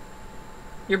running. Same.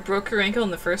 You broke your ankle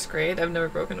in the first grade? I've never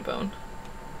broken a bone.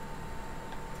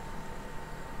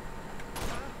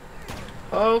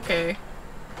 Okay.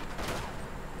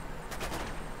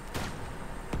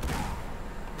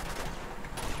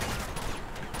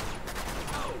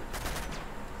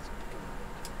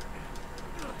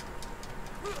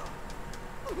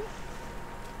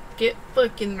 Get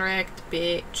fucking wrecked,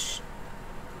 bitch.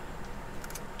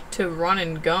 To run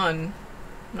and gun.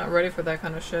 I'm not ready for that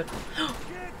kind of shit.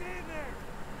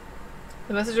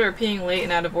 The messages are appearing late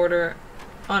and out of order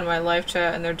on my live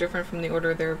chat, and they're different from the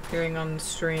order they're appearing on the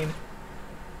stream.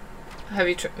 Have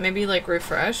you maybe like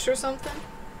refresh or something?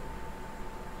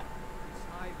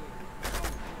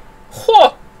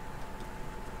 Whoa!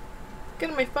 Get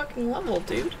on my fucking level,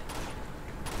 dude.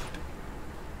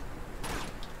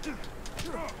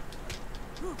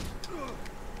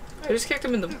 I just kicked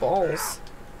him in the balls.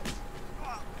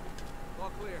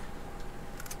 All clear.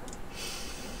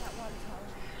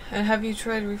 And have you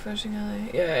tried refreshing LA?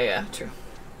 Yeah, true.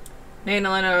 Nate and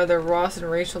Elena are the Ross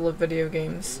and Rachel of video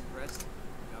games.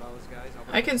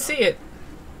 I can see it.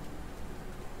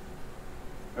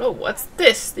 Oh, what's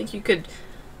this? Think you could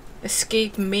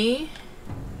escape me?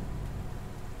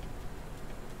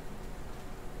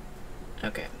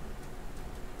 Okay.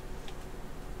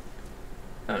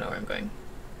 I don't know where I'm going.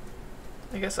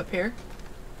 I guess up here?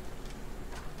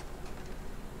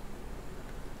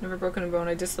 Never broken a bone.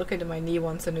 I dislocated my knee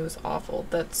once and it was awful.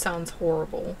 That sounds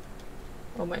horrible.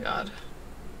 Oh my god.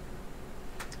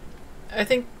 I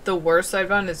think the worst I've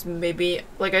done is maybe,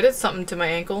 like, I did something to my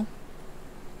ankle.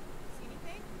 See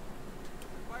anything?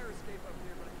 Fire escape up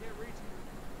here, but I can't reach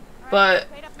it. But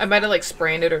I might have, like,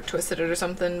 sprained it or twisted it or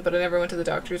something, but I never went to the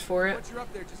doctors for it. Once you're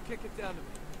up there, just kick it down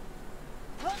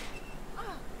to me.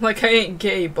 Like I ain't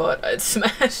gay, but I'd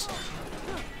smash.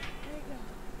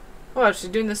 Wow, she's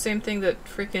doing the same thing that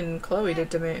freaking Chloe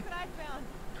did to me.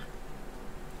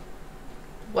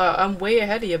 Wow, I'm way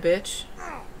ahead of you, bitch.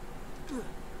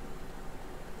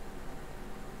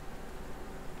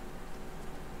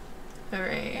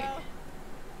 Alright.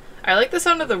 I like the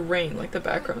sound of the rain, like the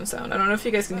background sound. I don't know if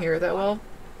you guys can hear it that well,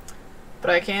 but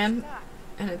I can.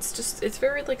 And it's just, it's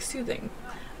very, like, soothing.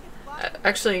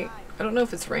 Actually, I don't know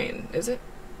if it's rain. Is it?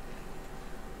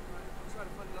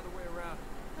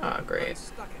 Oh, great.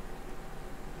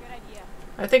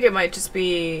 I think it might just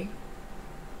be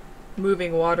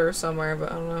moving water somewhere,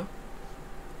 but I don't know.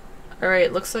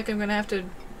 Alright, looks like I'm gonna have to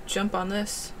jump on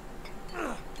this.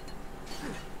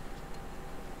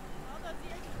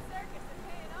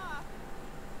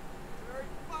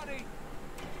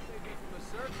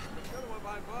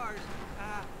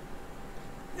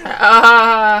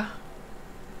 Ah!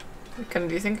 Do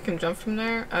you think I can jump from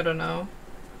there? I don't know.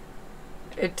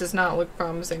 It does not look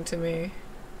promising to me.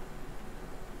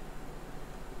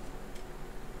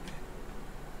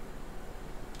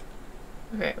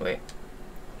 Okay, wait.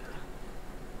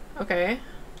 Okay.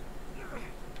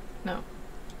 No.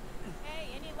 Hey,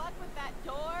 any luck with that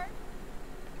door?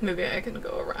 Maybe I can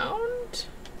go around?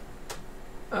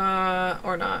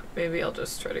 Or not. Maybe I'll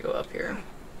just try to go up here.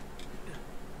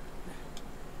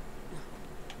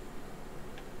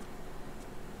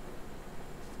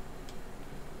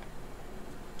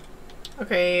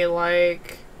 Okay,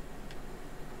 like...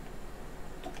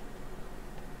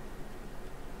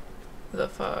 the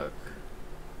fuck?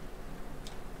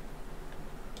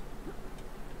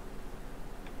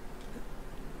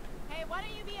 Hey, why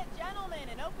don't you be a gentleman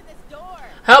and open this door?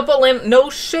 Help a limb? No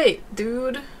shit,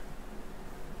 dude.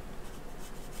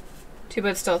 Too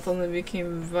bad stealth only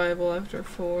became viable after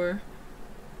 4.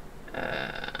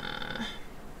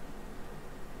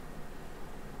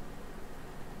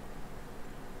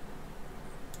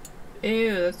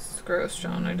 Ew, that's gross,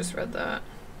 John. I just read that.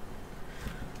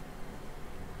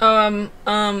 I'm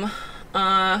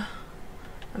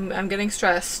getting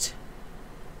stressed.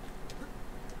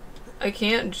 I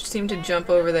can't seem to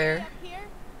jump over there.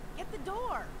 Get the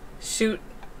door. Shoot.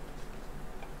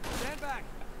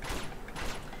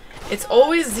 It's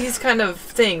always these kind of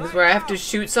things where I have to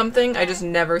shoot something, I just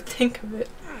never think of it.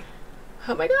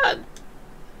 Oh my god.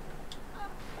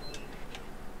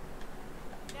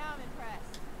 Now I'm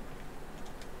impressed.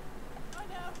 Oh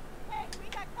no. Hey, we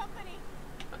got company.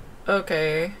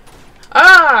 Okay.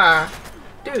 Ah!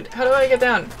 Dude, how do I get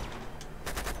down?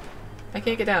 I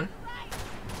can't get down.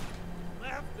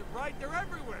 Left and right, they're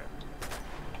everywhere.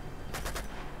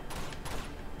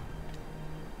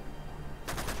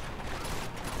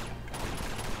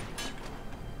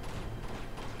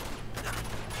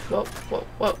 Whoa, whoa,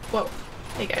 whoa, whoa.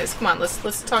 Hey guys, come on,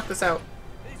 let's talk this out.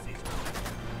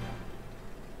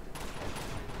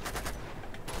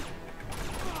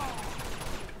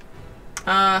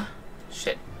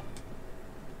 Shit.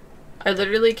 I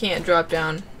literally can't drop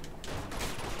down.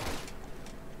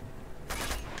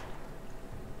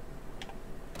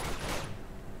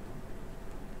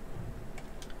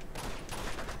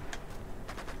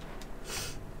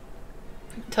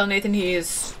 Tell Nathan he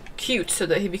is cute so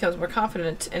that he becomes more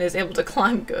confident and is able to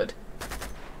climb good.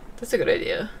 That's a good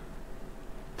idea.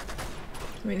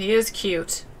 I mean, he is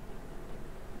cute.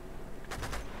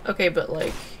 Okay, but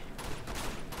like...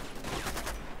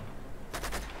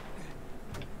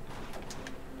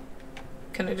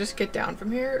 can I just get down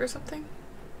from here or something?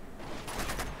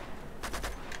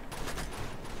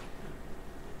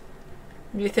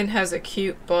 Nathan has a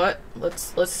cute butt.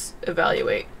 Let's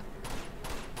evaluate.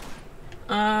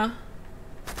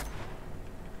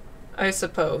 I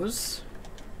suppose.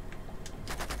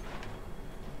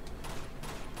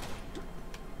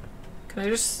 Can I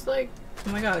just like,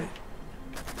 oh my god.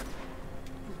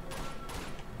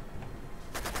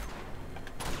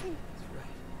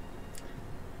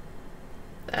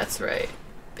 That's right,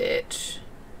 bitch.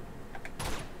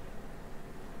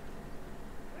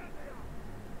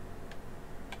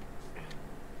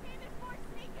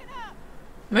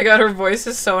 Oh my god, her voice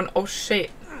is so oh shit.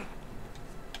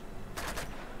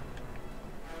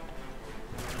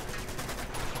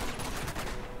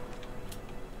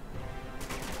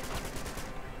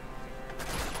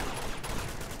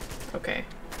 Okay.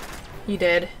 He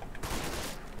did.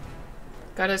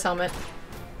 Got his helmet.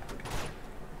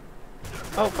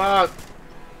 Oh fuck.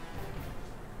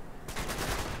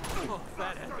 Oh,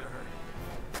 that had to hurt.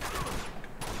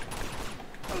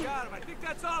 Got him. I think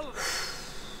that's all of them.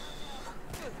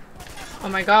 Oh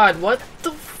my god, what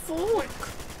the fuck?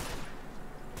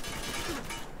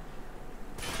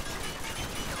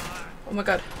 Oh my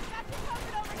god.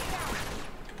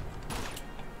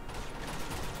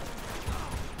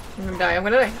 I'm gonna die, I'm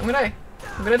gonna die, I'm gonna die.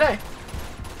 I'm gonna die.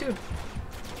 Dude.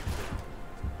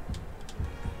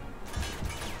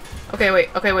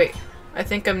 Okay, wait. I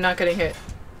think I'm not getting hit.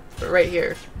 But right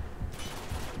here.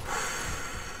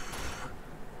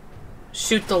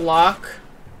 Shoot the lock.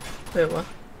 Wait, what?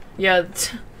 Yeah.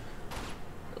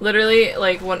 Literally,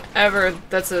 like, whenever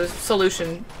that's a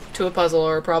solution to a puzzle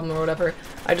or a problem or whatever,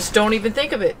 I just don't even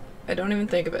think of it. I don't even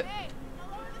think of it. Hey, I'll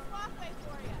lower this walkway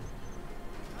for you.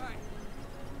 All right.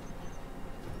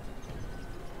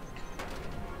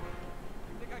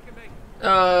 Think I can make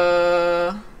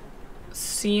it?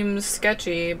 Seems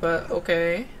sketchy, but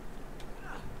okay.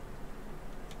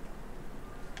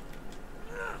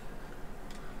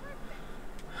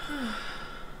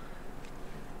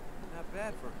 Not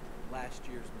bad for last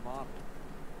year's model.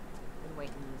 Been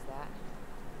waiting to use that.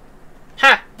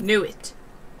 Ha! Knew it.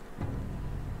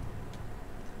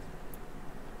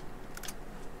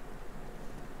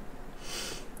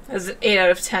 As an 8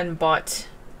 out of 10 bot.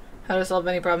 How to solve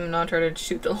any problem in Uncharted?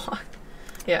 Shoot the lock.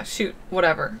 Yeah, shoot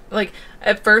whatever. Like,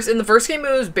 at first, in the first game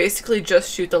it was basically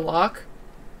just shoot the lock.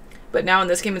 But now in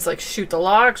this game it's like shoot the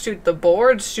lock, shoot the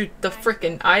board, shoot the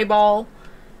frickin' eyeball.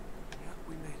 Yeah,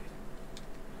 we made it.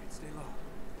 All right, stay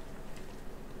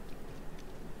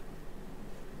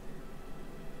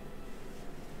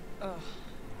low. Ugh.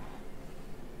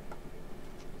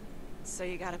 So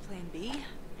you got a plan B?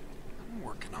 I'm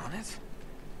working on it.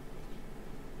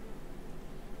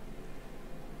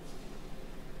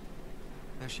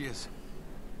 There she is.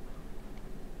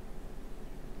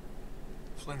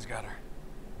 Flynn's got her.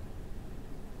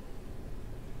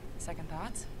 Second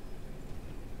thoughts?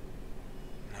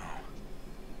 No.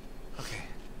 Okay.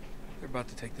 They're about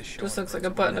to take this show. Just on looks like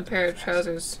birds, a butt and and a we're gonna pair have of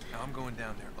to move fast. trousers. Now I'm going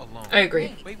down there alone. I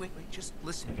agree. Wait. Just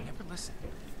listen. You never listen.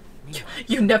 Meanwhile,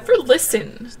 You never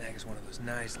listen. Snag is one of those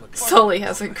nice looking. Sully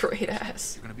has a great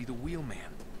ass. You're gonna be the wheelman.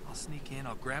 I'll sneak in.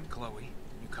 I'll grab Chloe.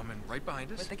 You come in right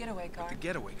behind us. With the getaway car. With the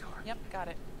getaway car. Yep, got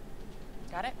it.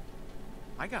 Got it?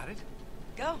 I got it.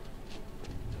 Go.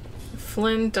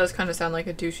 Flynn does kind of sound like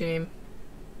a douchey name.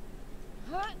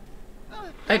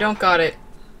 I don't got it.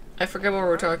 I forget what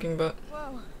we're talking about.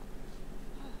 Whoa.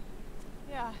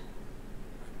 Yeah.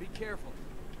 Be careful.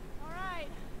 All right.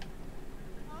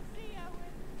 I'll see ya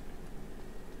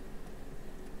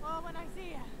when I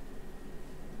see ya.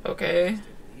 Okay. Take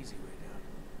the easy way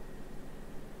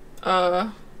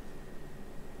down.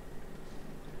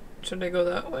 Should I go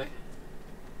that way?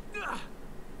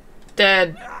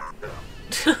 Dead.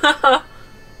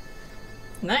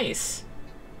 Nice.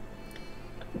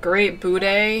 Great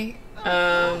boudet.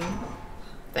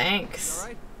 Thanks. All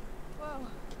right. Whoa.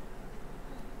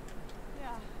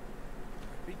 Yeah.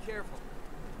 Be careful.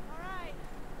 All right.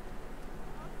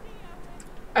 I'll see ya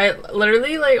I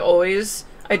literally, like, always,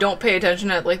 I don't pay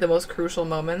attention at, like, the most crucial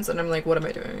moments, and I'm like, what am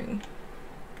I doing?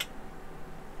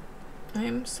 I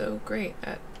am so great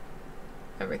at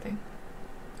everything.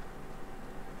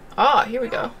 Ah, here we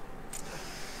go.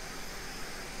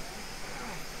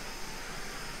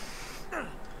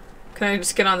 Can I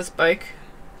just get on this bike?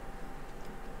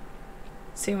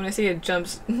 See, when I see it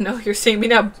jumps. No, you're seeing me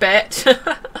now, bet.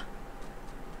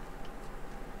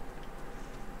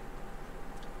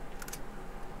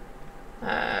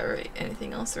 Alright,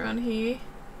 anything else around here?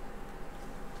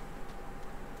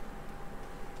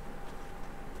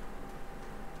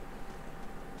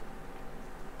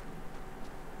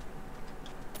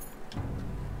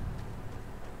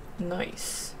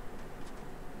 Nice.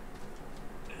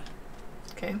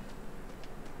 Okay.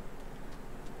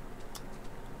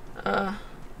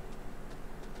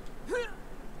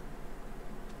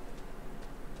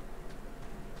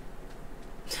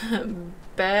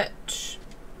 Betch.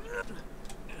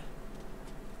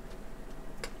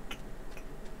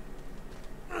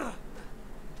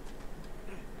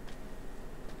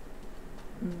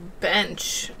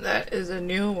 Bench. That is a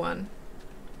new one.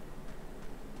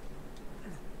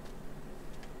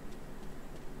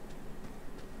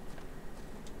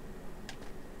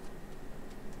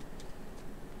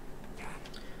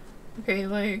 Okay,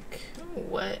 like,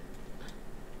 what?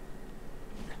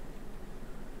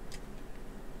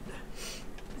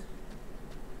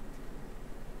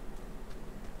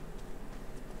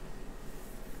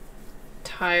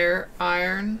 Tire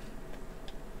iron.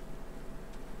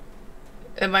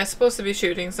 Am I supposed to be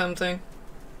shooting something?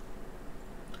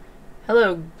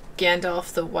 Hello,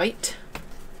 Gandalf the White.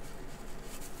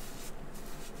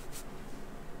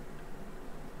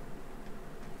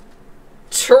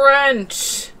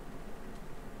 Trench!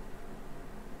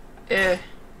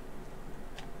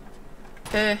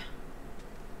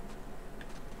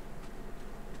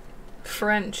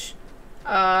 French.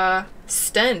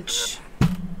 Stench.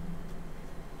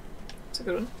 a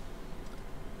good one.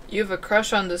 You have a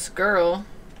crush on this girl.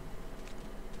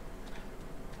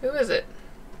 Who is it?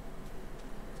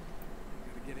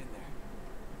 Gotta get in there.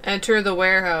 Enter the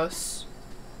warehouse.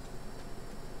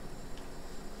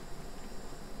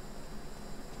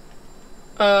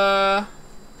 Do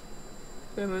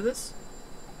I move this?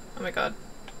 Oh my god.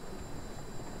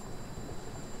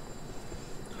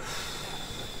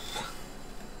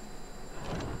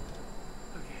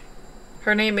 Okay.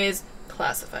 Her name is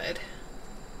classified.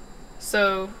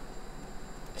 So,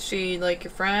 is she like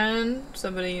your friend?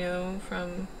 Somebody you know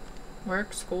from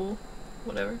work, school,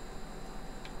 whatever?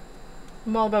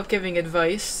 I'm all about giving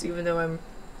advice, even though I'm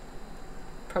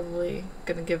probably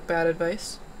gonna give bad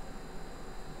advice.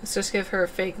 Let's just give her a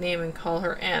fake name and call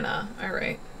her Anna.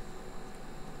 Alright.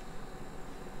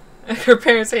 Her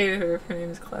parents hated her if her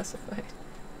name is classified.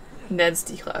 Ned's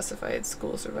declassified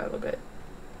school survival guide.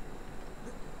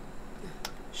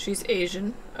 She's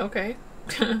Asian. Okay.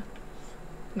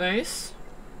 Nice.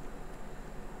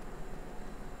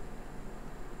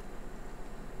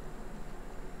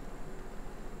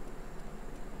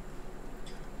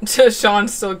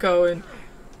 Sean's still going.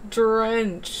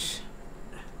 Drench.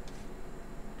 Let's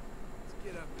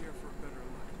get up here for a better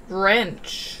look.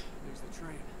 Wrench. There's the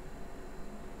train.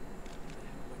 How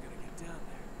am I gonna get down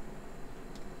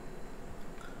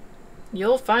there?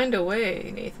 You'll find a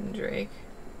way, Nathan Drake.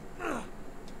 There's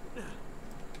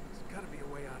gotta be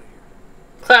a way out of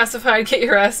here. Classified, get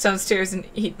your ass downstairs and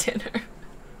eat dinner.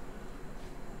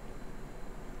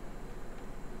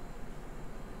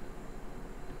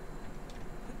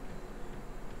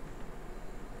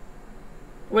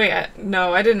 Wait,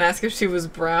 no, I didn't ask if she was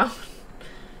brown.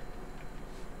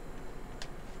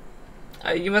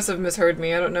 You must have misheard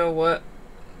me. I don't know what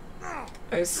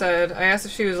I said. I asked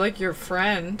if she was like your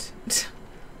friend.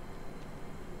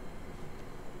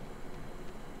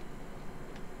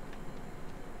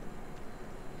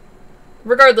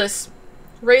 Regardless,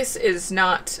 race is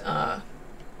not a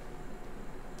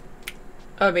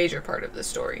major part of the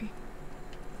story.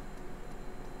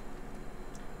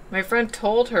 My friend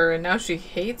told her and now she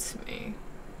hates me.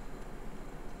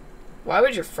 Why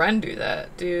would your friend do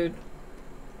that, dude?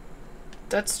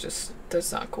 That's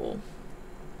not cool.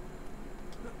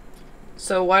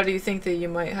 So why do you think that you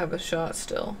might have a shot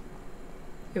still?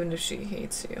 Even if she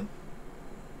hates you.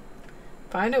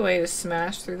 Find a way to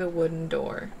smash through the wooden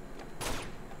door.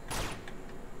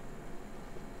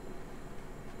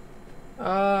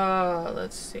 Oh,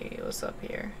 let's see what's up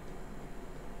here.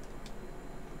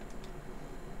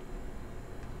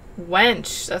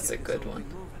 Wench, that's a good one.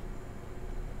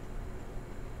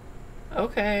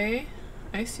 Okay,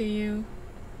 I see you.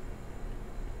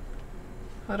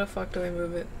 How the fuck do I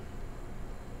move it?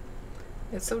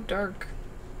 It's so dark.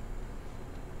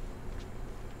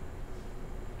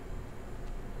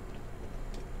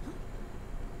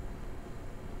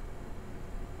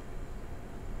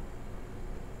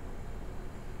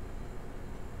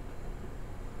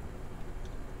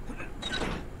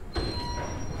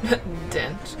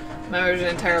 Dent. I wrote an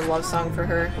entire love song for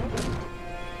her.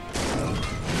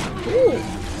 Ooh.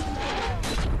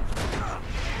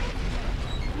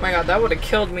 Oh my god, that would have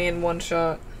killed me in one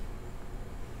shot.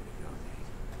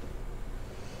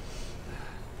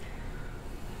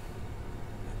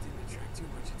 That didn't attract too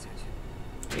much attention.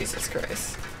 Jesus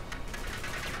Christ.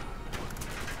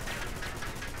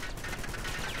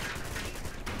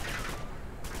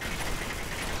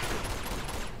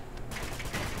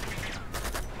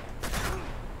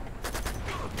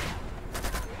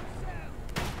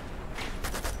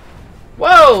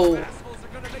 Whoa! Assholes are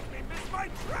gonna make me miss my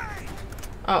train!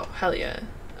 Oh, hell yeah.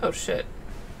 Oh shit.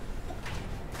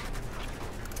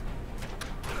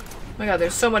 Oh my god,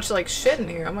 there's so much like shit in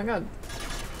here. Oh my god.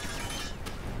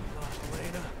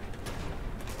 Elena.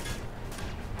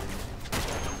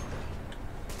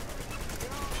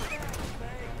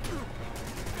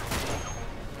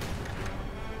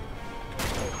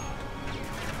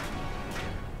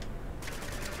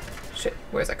 Shit,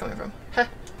 where's that coming from? Heh.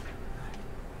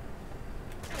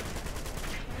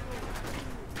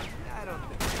 I don't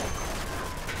think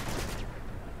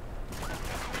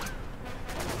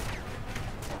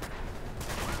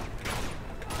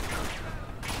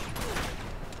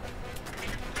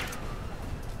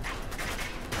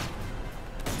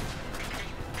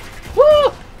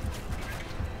Woo!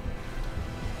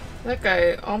 That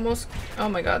guy almost... Oh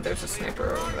my god, there's a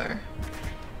sniper over there.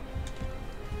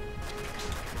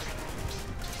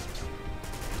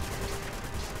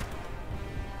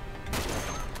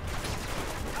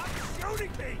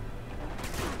 shooting me!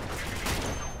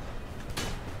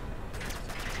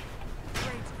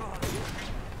 Train's gone.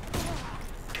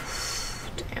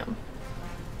 Damn.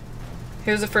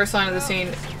 Here's the first line of the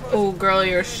scene. Oh, girl,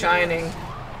 you're shining.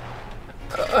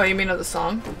 Oh, you mean of the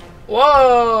song?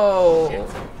 Whoa!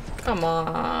 Come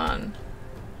on.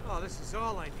 Oh, this is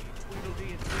all I need.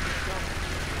 Tweedledee and Tweedledum.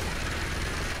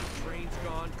 Train's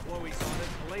gone, Chloe's on it,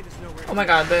 Elena's nowhere. Oh my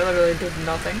god, they literally did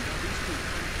nothing.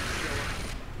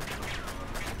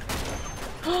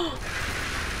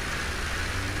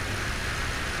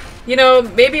 You know,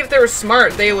 maybe if they were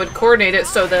smart, they would coordinate it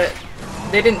so that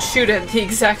they didn't shoot at the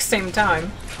exact same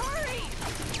time.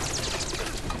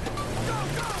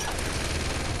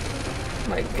 Oh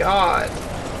my god.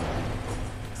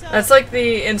 That's like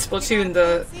the in Splatoon,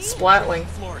 the splatling.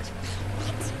 I'm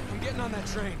getting on that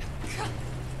train.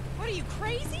 What are you,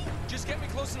 crazy? Just get me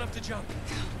close enough to jump.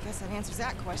 Guess that answers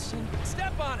that question.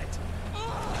 Step on it.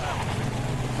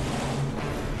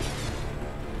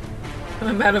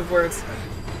 I'm out of words.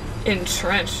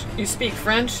 Entrench. You speak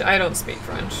French? I don't speak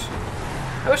French.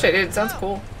 I wish I did. It sounds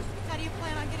cool. How do you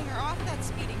plan on getting her off that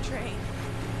speeding train?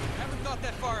 Haven't thought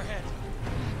that far ahead.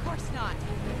 Of course not.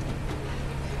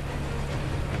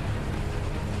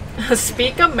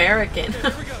 Speak American. Here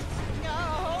we go. No,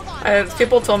 hold on.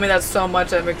 People told me that so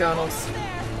much at McDonald's. There.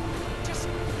 Just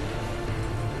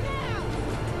Now.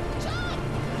 Jump.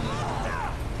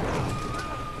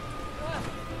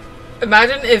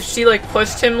 Imagine if she like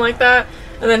pushed him like that,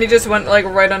 and then he just went like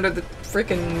right under the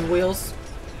freaking wheels.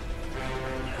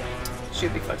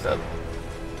 She'd be fucked up.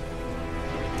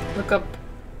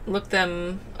 Look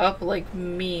them up like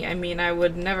me. I mean, I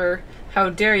would never.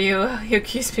 How dare you? You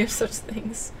accuse me of such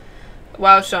things.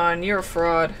 Wow, Sean, you're a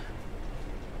fraud.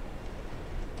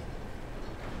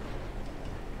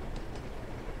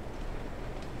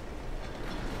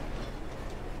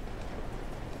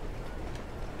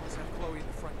 let's have Chloe in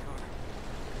the front car.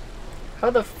 How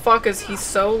the fuck is he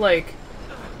so like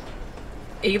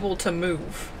able to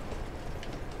move?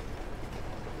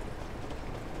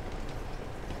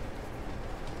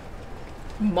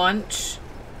 Munch?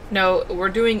 No, we're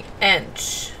doing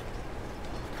ench.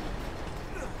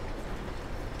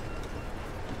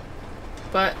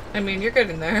 But, I mean, you're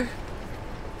getting there.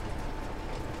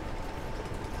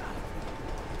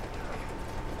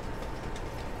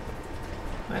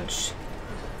 Munch.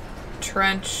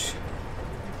 Trench.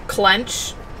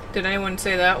 Clench? Did anyone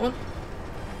say that one?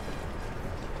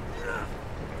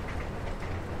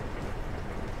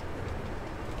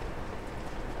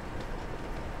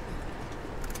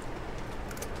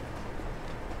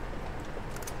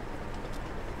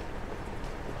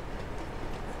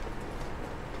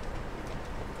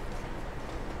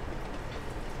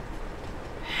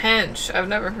 Hench. I've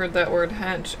never heard that word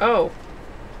hench. Oh.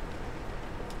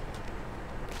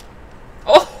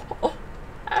 Oh!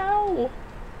 Ow!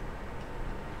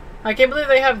 I can't believe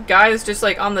they have guys just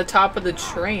like on the top of the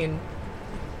train.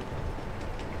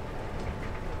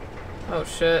 Oh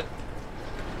shit.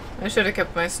 I should have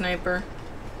kept my sniper.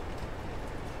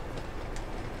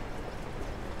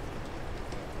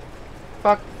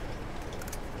 Fuck.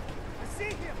 I see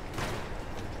him.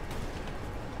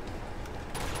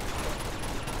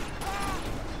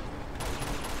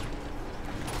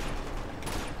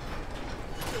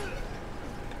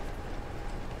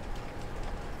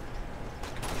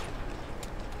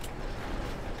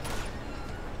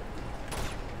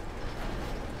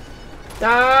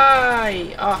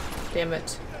 Die! Oh, damn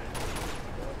it.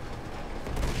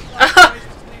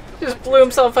 Just blew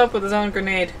himself up with his own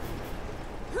grenade.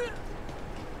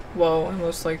 Whoa, I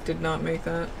almost like did not make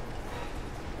that.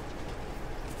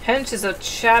 Hench is a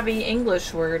shabby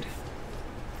English word.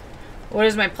 What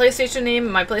is my PlayStation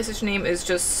name? My PlayStation name is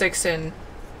just Sicsen.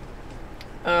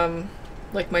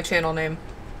 Like my channel name.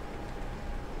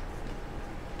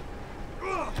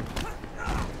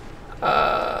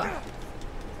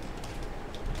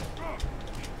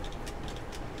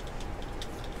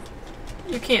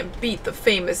 You can't beat the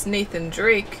famous Nathan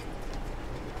Drake.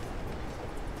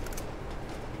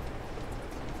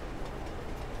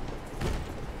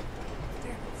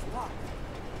 Damn, it's locked.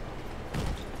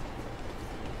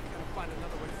 Gotta find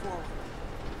another way forward.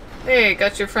 Hey,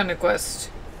 got your friend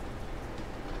request.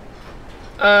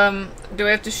 Do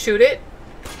I have to shoot it?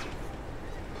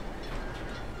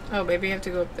 Oh, maybe I have to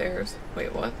go up there.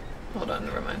 Wait, what? Hold on,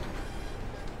 never mind.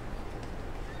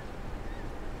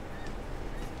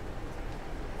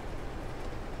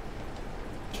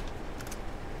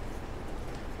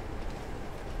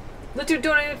 Lit Dude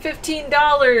donated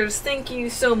 $15. Thank you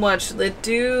so much, Lit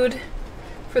Dude,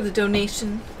 for the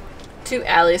donation to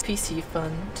Allie's PC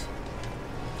fund.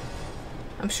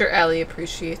 I'm sure Allie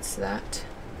appreciates that.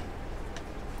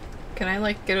 Can I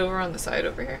like get over on the side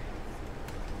over here?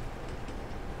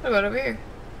 What about over here?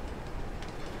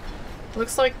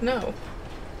 Looks like no.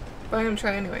 But I'm gonna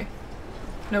try anyway.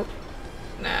 Nope.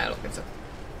 Nah, I don't think so.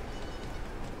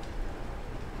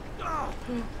 Oh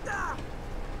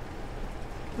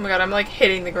my god, I'm like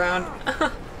hitting the ground.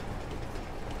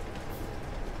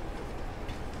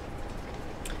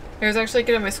 There's actually a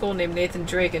kid at my school named Nathan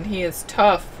Drake, and he is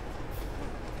tough.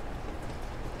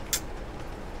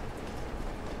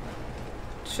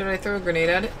 Should I throw a grenade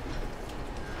at it?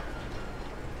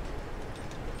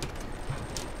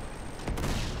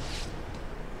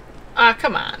 Ah,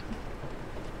 come on.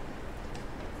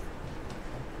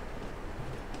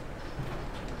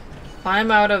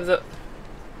 I'm out of the...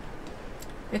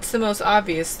 It's the most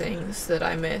obvious things that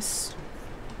I miss.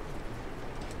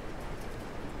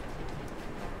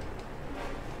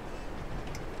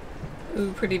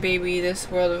 Ooh, pretty baby,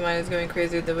 this world of mine is going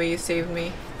crazy the way you saved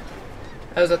me.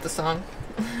 I was at the song.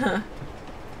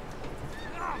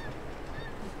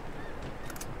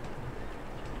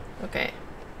 Okay.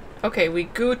 Okay, we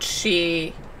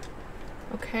Gucci.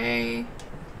 Okay.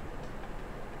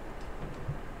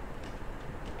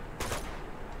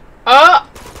 Oh!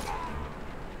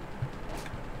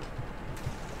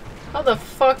 How the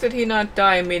fuck did he not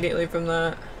die immediately from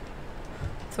that?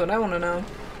 That's what I want to know.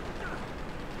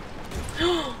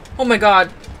 Oh my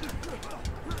god.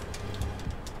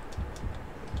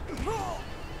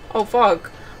 Oh fuck.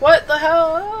 What the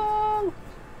hell? Oh.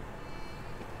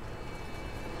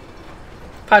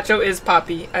 Pacho is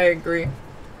Poppy, I agree.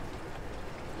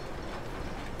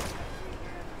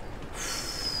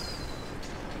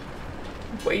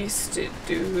 Wasted,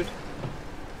 dude.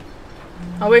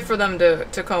 I'll wait for them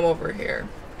to come over here,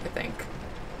 I think.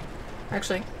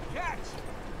 Actually.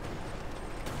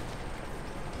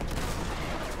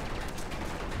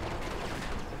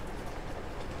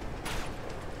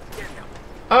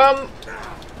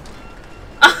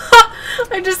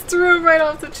 I just threw him right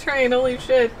off the train, holy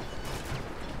shit.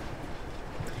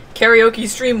 Karaoke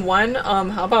stream 1?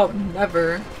 How about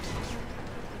never?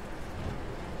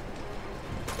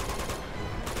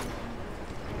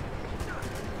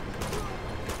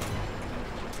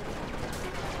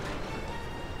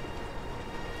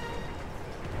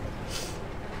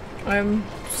 I'm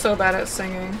so bad at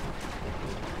singing.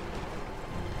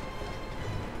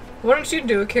 Why don't you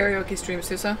do a karaoke stream,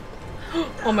 Susa?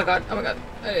 Oh my god,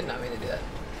 I did not mean to do that.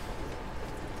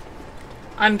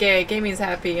 I'm gay. Gay means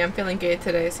happy. I'm feeling gay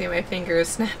today. See my fingers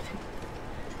snapping.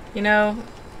 You know,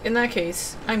 in that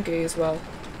case, I'm gay as well.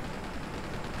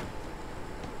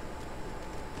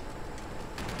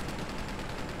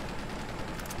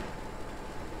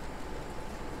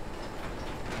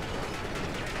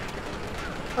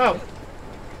 Oh.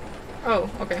 Oh,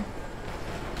 okay.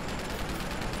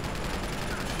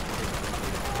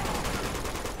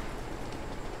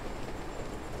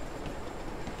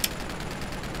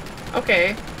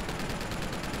 Okay.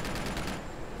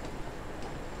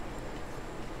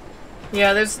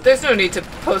 Yeah, there's no need to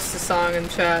post the song in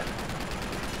chat.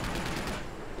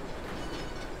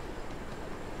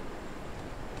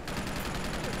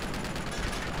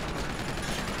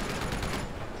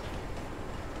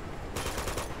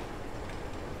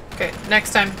 Okay,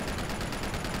 next time.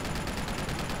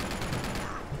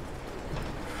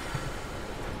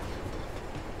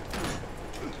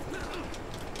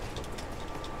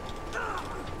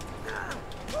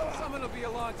 Someone will be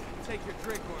along to take your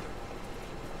drink order.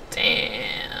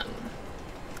 Damn.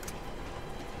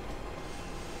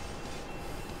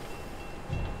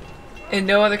 In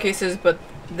no other cases but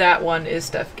that one is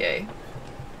Steph gay.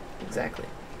 Exactly.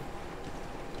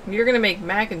 You're gonna make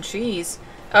mac and cheese.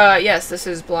 Yes, this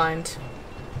is blind.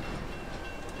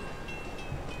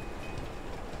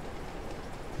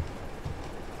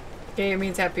 Gay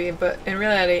means happy, but in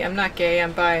reality, I'm not gay,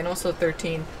 I'm bi, and also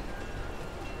 13.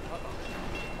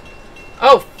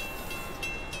 Oh!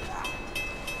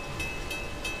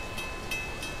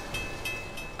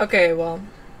 Okay, well.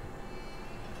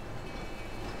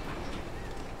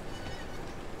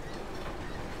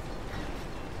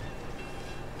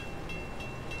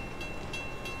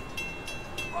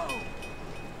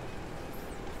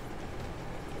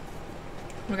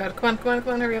 Oh my god, come on, come on,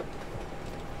 come on, hurry up.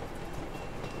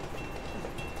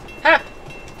 Ha!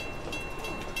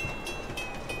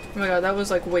 Oh my god, that was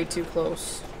like way too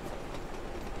close.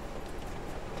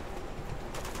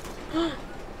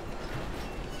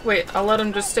 Wait, I'll let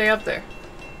him just stay up there.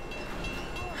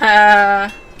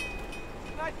 Ha!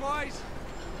 Night, boys.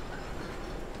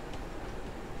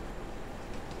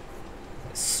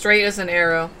 Straight as an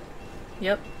arrow.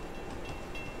 Yep.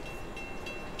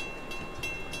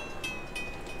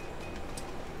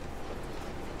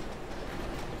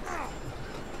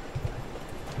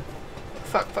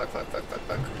 Fuck, fuck, fuck, fuck, fuck,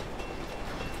 fuck.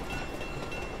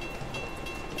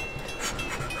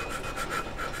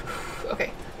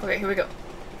 Okay, here we go.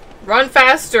 Run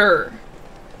faster!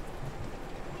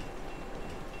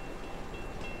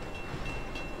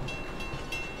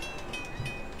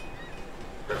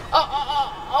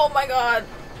 Oh my god!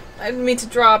 I didn't mean to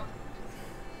drop.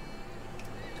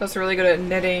 Just really good at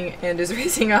knitting and is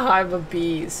raising a hive of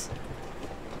bees.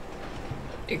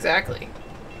 Exactly.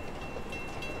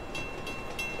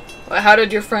 Well, how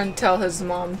did your friend tell his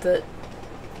mom that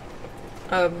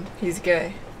he's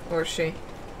gay? Or she?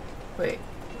 Wait.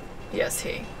 Yes,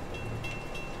 he.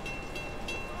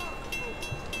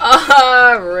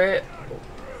 Ah, rip.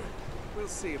 We'll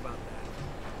see about that.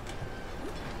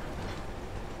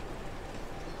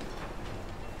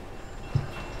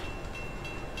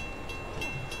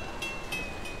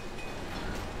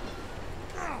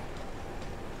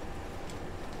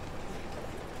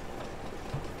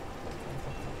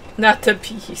 Not the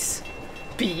bees.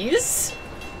 Bees?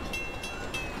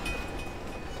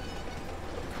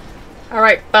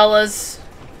 Alright, fellas.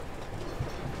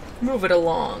 Move it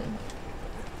along.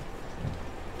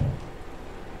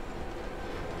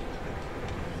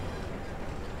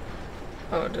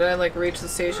 Oh, did I like reach the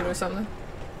station or something?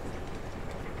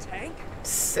 Tank?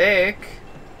 Sick.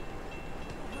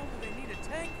 How do they need a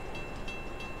tank?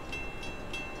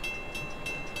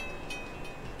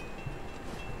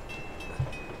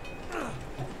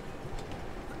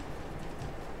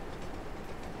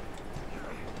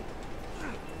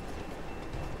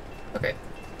 Okay.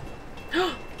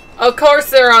 Of course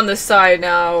they're on the side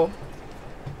now.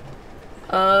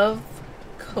 Of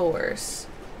course.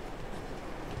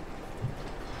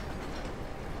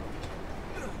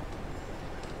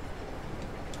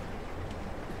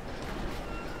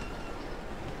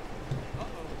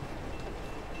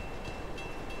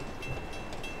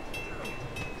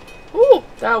 Ooh,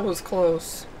 that was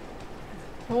close.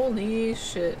 Holy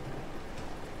shit.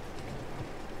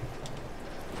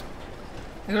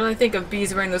 I can only think of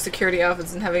bees wearing those security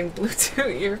outfits and having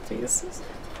Bluetooth earpieces.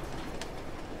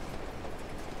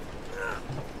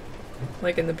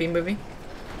 Like in the Bee movie.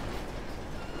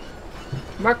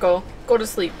 Marco, go to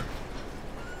sleep.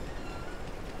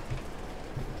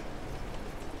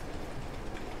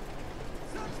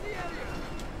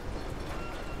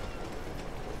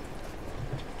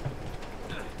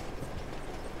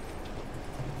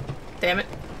 Damn it.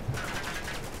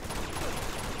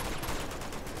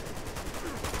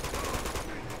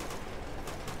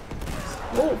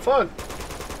 Oh, fuck.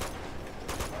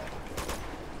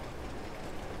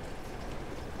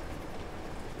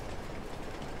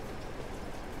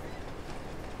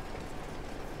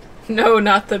 No,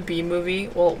 not the Bee movie.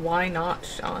 Well, why not,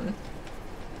 Sean?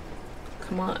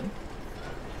 Come on.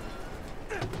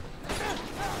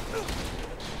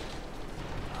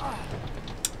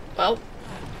 Well.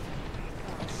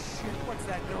 Shit, what's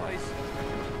that noise?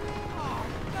 Oh,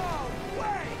 no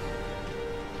way!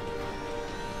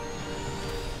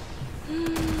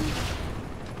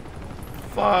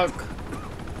 Fuck.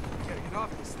 Gotta get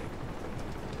off this thing.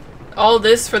 All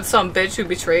this for some bitch who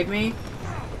betrayed me?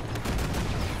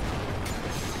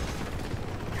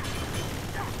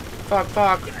 Fuck,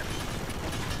 fuck.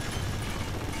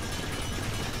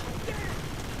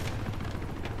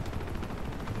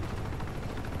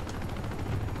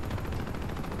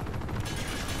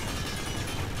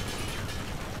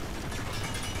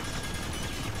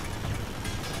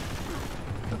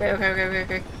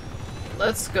 Okay.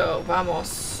 Let's go.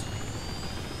 Vamos.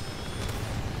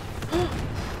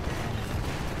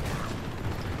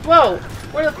 Whoa!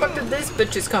 Where the fuck did these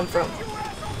bitches come from?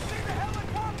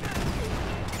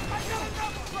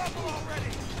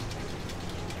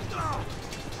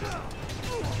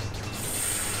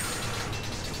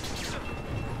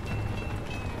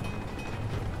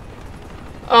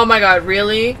 Oh my god,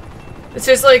 really? It's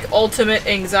just like ultimate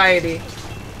anxiety.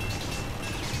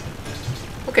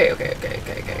 Okay,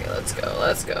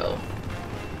 let's go.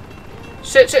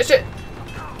 Shit.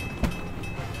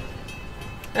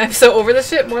 I'm so over the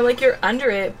shit, more like you're under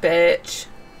it, bitch.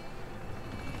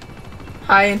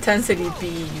 High intensity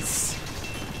bees.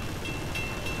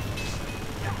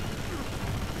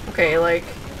 Okay, like...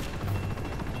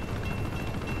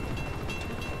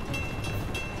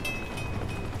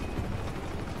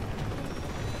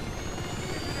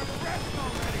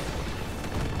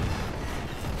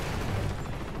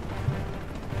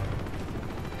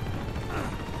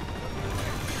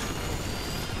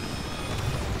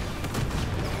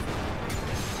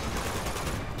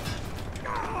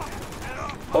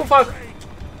 Oh fuck!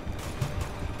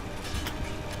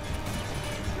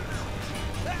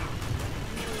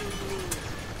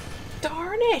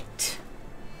 Darn it!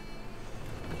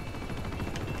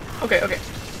 Okay.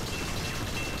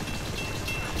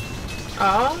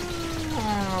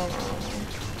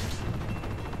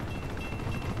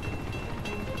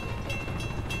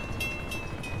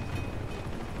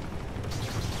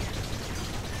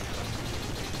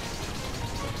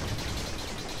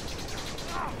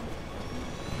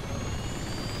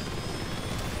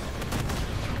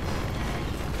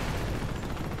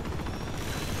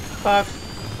 Fuck.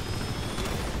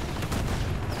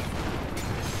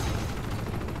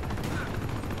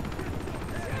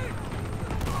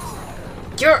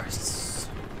 Yes!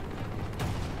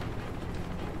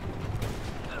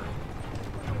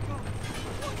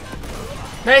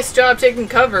 Nice job taking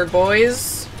cover,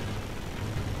 boys.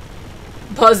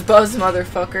 Buzz, buzz,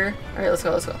 motherfucker. Alright, let's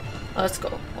go, let's go. Let's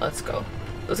go, let's go.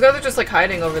 Those guys are just like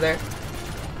hiding over there.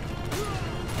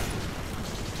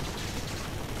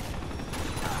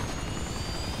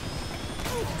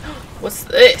 What's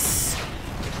this?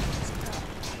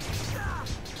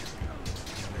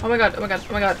 Oh my god, oh my god,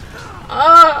 oh my god.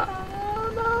 Oh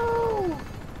no!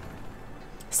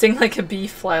 Sing like a bee,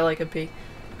 fly like a bee.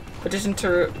 Petition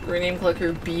to rename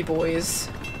collector B-Boys.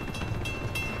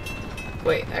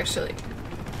 Wait, actually.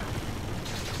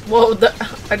 Whoa,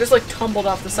 I just like tumbled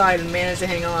off the side and managed to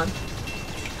hang on.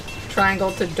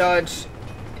 Triangle to dodge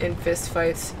in fist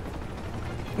fights.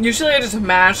 Usually I just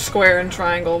mash square and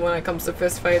triangle when it comes to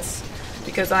fist fights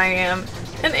because I am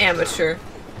an amateur.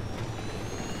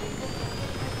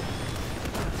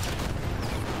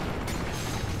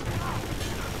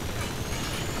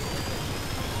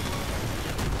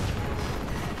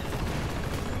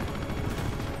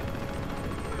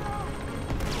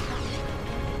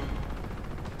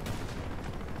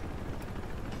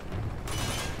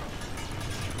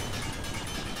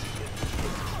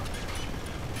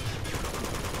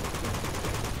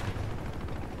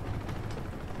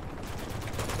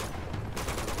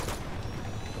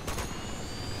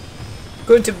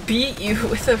 Going to beat you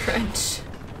with a wrench.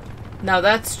 Now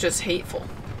that's just hateful.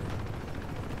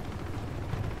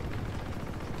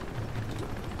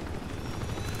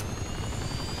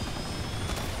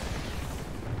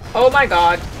 Oh my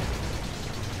god.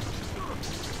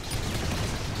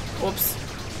 Whoops.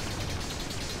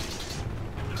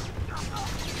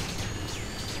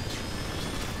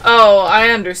 Oh,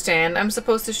 I understand. I'm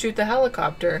supposed to shoot the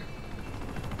helicopter.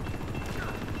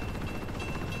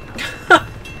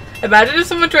 Imagine if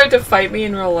someone tried to fight me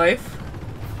in real life.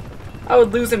 I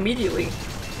would lose immediately.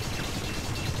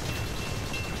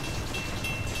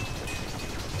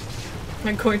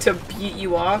 I'm going to beat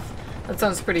you off? That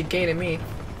sounds pretty gay to me.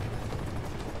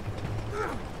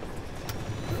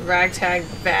 Ragtag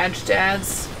badge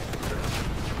dads.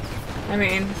 I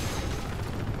mean,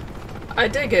 I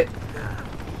dig it.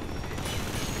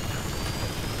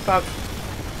 Fuck.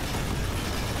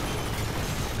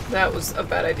 That was a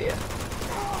bad idea.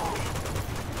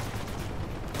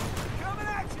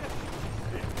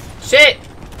 Shit!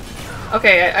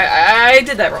 Okay, I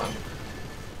did that wrong.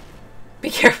 Be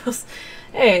careful.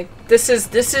 Hey, this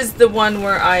is the one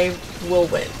where I will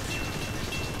win.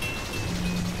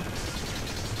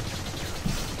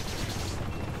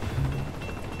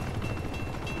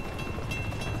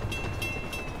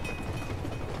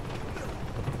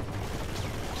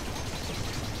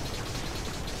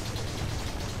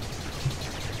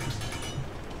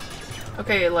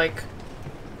 Okay, like...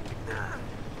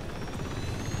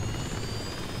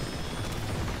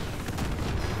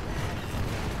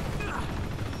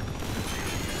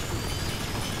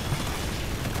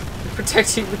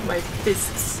 protect you with my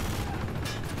fists.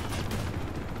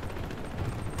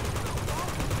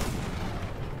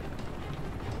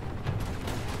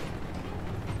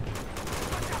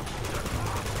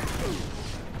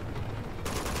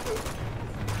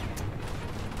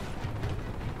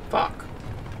 Fuck.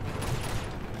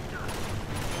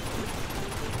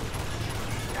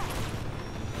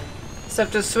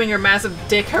 Except to swing your massive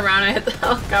dick around and hit the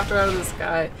helicopter out of the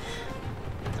sky.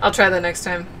 I'll try that next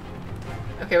time.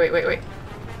 Okay, wait.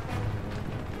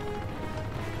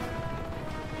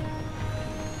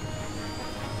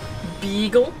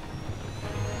 Beagle?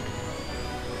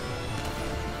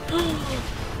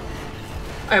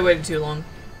 I waited too long.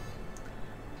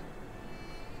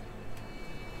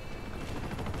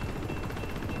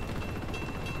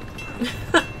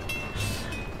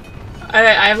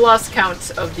 I've lost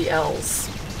count of the L's.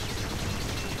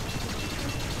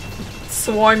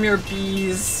 Swarm your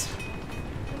bees.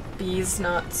 Bees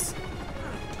nuts.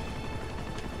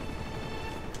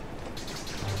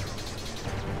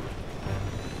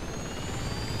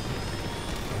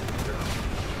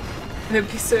 It'd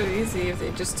be so easy if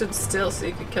they just stood still so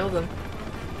you could kill them.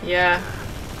 Yeah.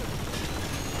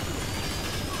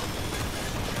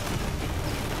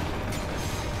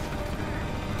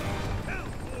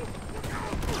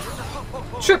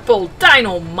 Triple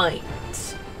dynamite!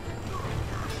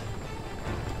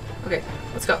 Okay,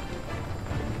 let's go.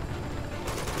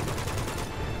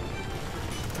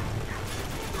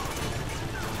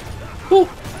 Whew.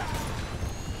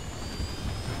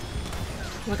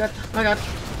 Oh my god, oh my god.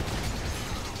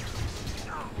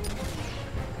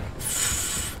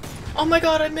 Oh my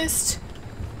god, I missed!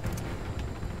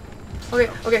 Okay,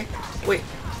 okay, wait.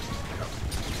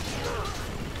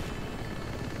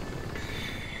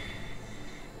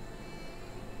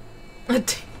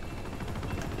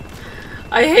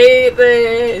 I hate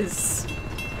this!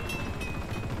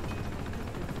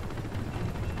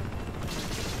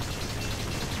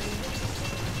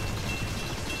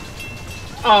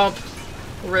 Oh,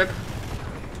 rip.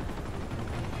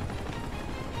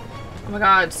 Oh my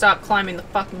god, stop climbing the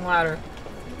fucking ladder.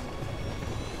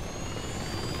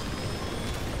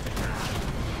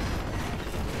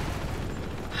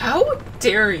 How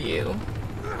dare you?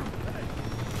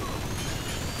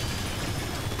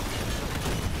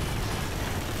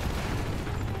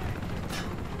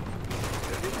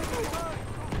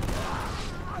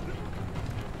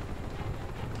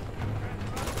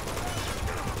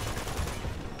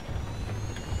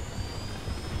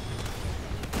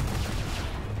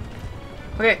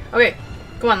 Okay, okay.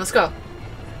 Come on, let's go.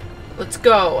 Let's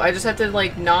go. I just have to,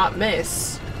 like, not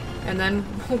miss. And then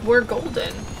we're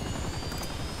golden.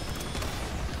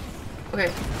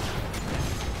 Okay.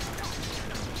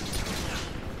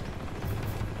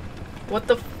 What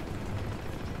the f-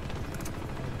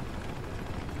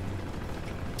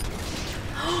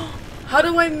 How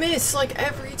do I miss, like,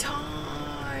 every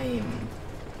time?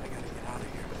 I gotta get out of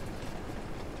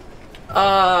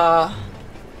here.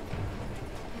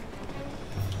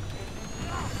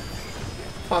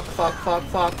 Fuck, fuck, fuck,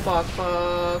 fuck, fuck,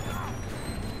 fuck.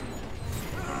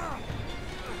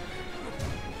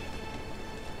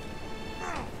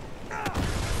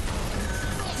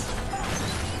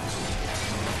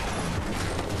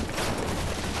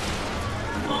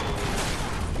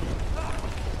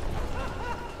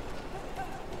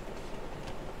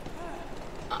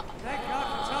 Thank God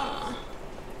for Thomas.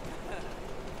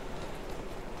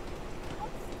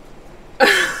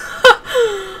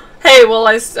 Hey, well,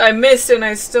 I missed and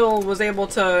I still was able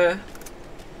to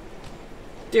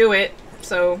do it,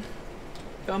 so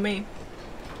go me.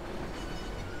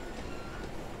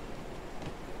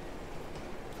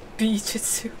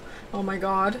 Bijutsu. Oh my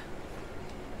god.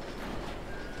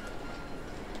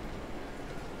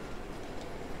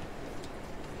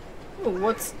 Oh,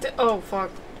 what's the- oh, fuck.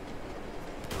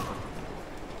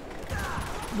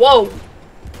 Whoa!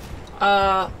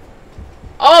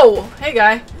 Oh! Hey,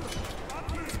 guy.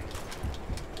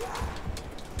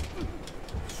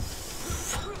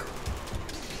 Fuck.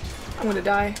 I'm gonna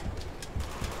die.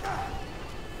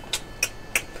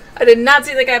 I did not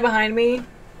see the guy behind me.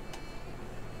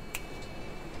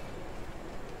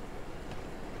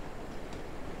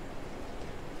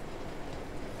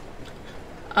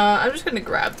 I'm just gonna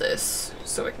grab this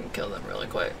so I can kill them really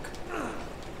quick.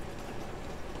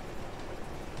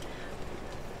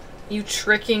 You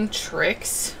tricking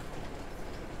tricks?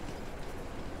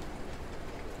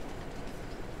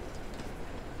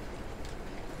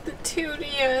 The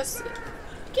 2DS.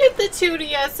 Give the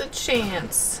 2DS a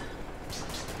chance.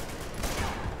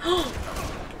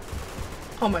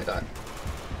 Oh my god.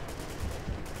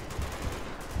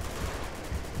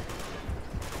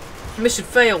 Mission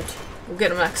failed. We'll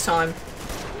get him next time.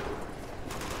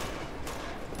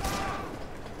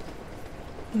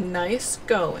 Nice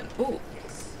going. Ooh.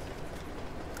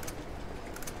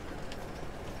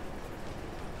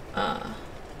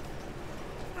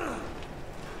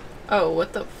 Oh,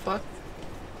 what the fuck?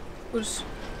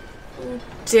 Who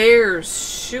dares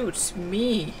shoot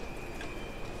me?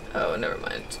 Oh, never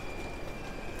mind.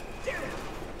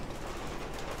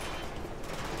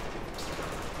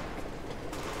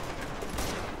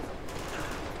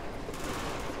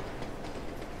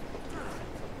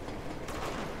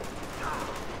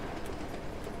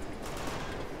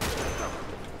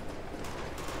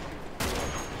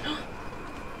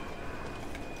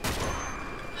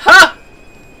 Ha!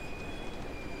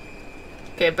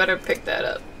 Okay, better pick that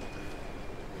up.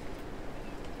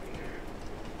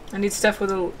 I need stuff with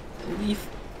a leaf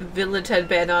village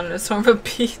headband on and a swarm of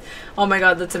bees. Oh my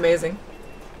god, that's amazing.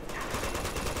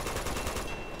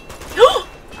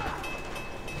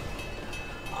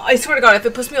 I swear to god, if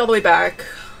it puts me all the way back.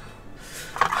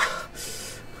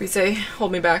 We say,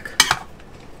 hold me back.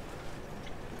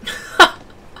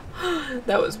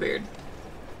 That was weird.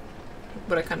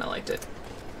 But I kinda liked it.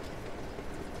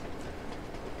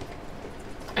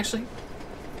 Actually.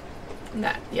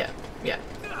 Nah, yeah, yeah.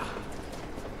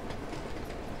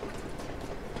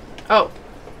 Oh.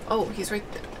 Oh, he's right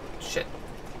there. Shit.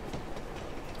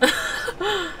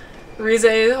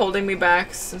 Rize holding me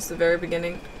back since the very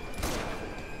beginning.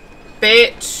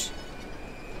 Bitch!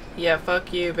 Yeah,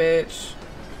 fuck you, bitch.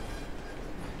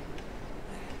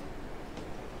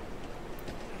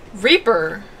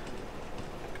 Reaper!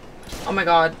 Oh my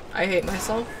god, I hate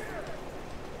myself.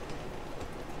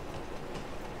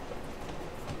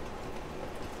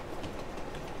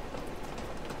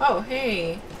 Oh,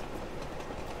 hey.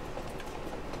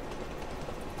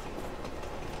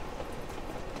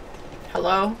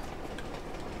 Hello?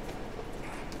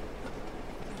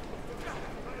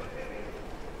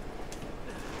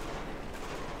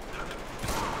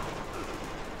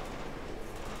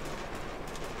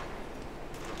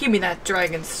 Give me that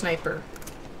dragon sniper.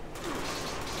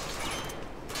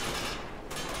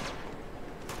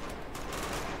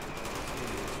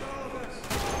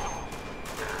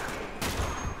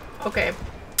 Okay.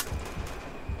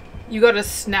 You gotta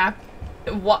snap.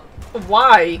 What?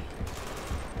 Why?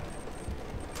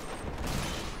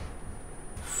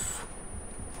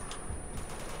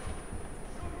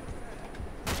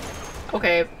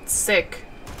 Okay, sick.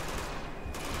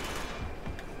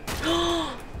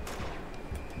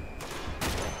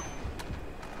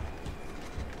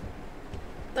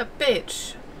 That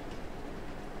bitch.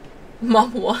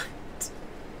 Mom, what?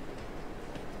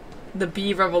 The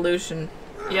bee revolution.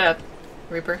 Yeah,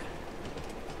 Reaper.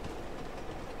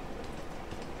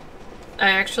 I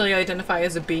actually identify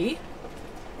as a bee.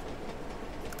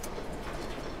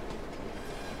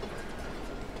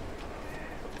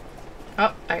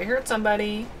 Oh, I heard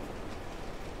somebody.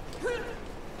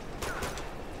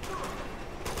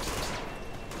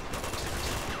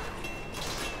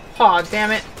 Aw,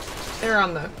 damn it. They're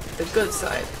on the good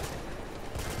side.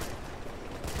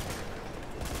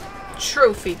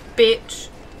 Trophy, bitch.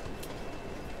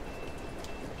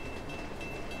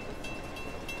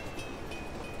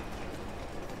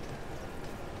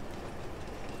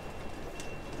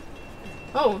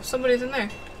 Oh, somebody's in there.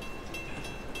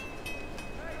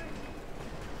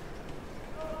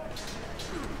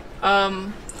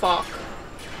 Fuck.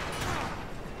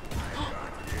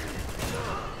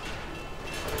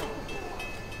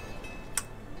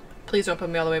 Please don't put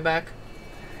me all the way back.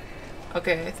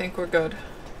 Okay, I think we're good.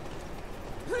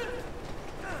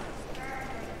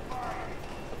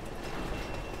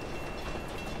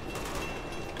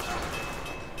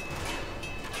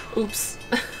 Oops.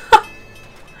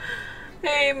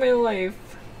 Hey, my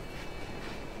life.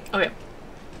 Okay.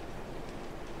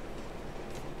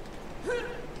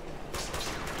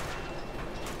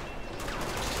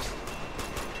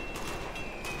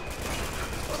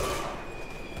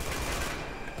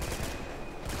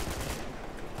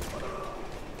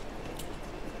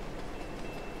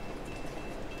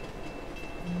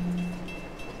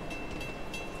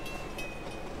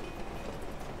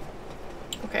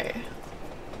 Okay.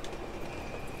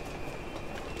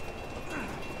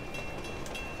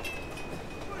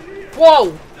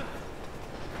 Whoa!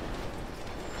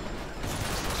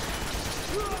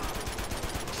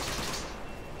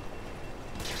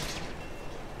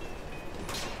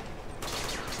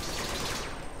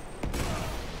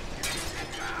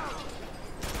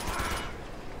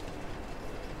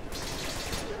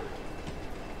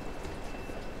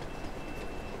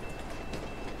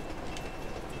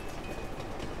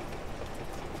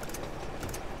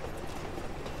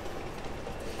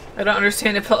 I don't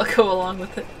understand it, but I'll go along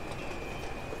with it.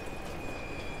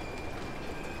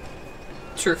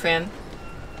 True fan.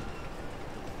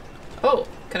 Oh,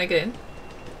 can I get in?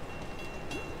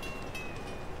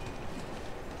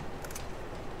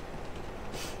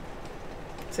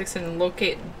 Sicsen,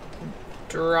 locate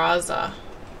Draza.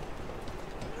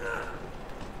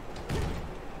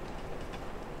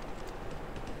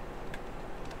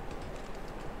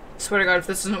 Swear to God, if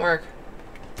this doesn't work.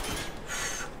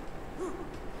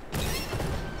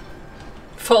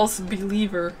 False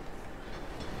believer.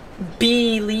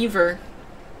 Believer.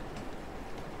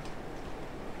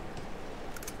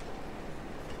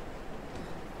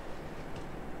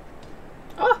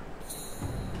 Oh!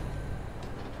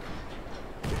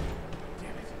 Damn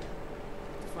it.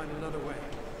 Find another way.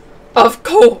 Of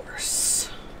course!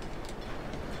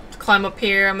 Climb up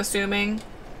here, I'm assuming.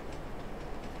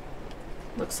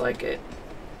 Looks like it.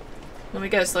 Let me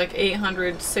guess, like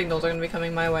 800 signals are gonna be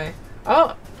coming my way.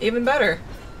 Oh, even better.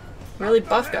 Really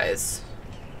buff guys.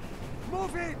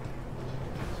 Move in.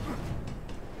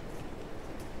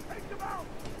 Take them out.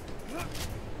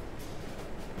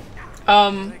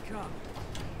 They come.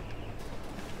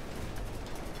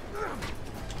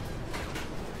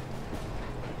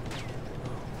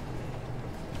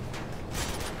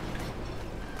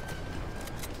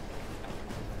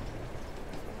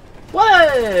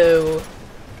 Whoa!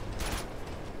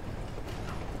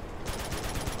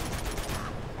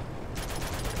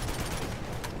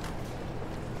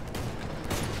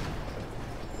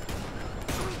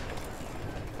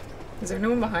 Is there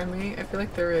anyone behind me? I feel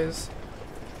like there is.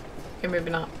 Okay,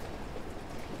 maybe not.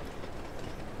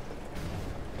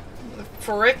 The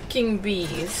fricking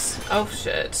bees. Oh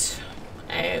shit.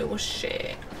 Oh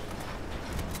shit.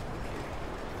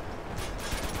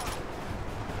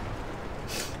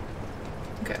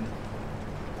 Okay.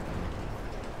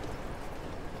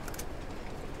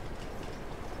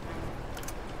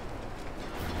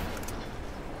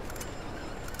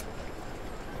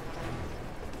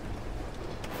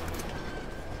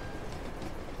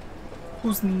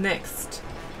 Who's next?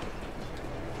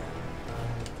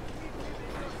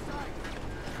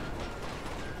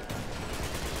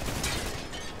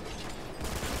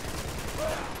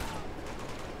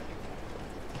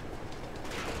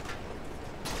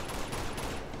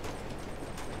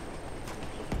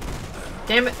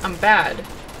 Damn it, I'm bad.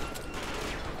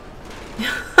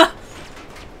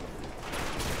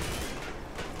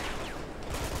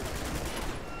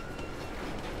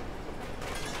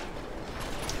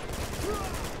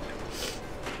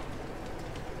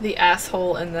 The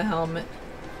asshole in the helmet.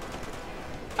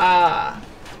 Ah.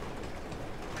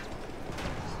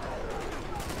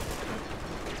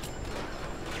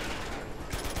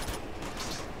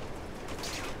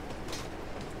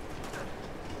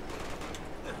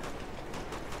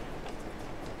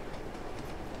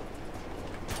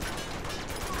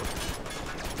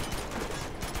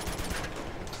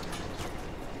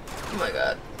 Oh my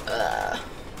god.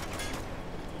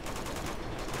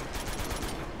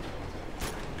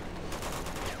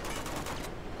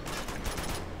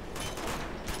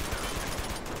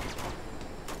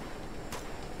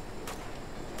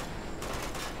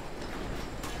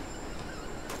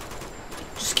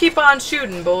 Just keep on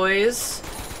shooting, boys.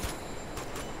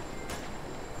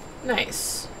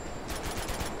 Nice.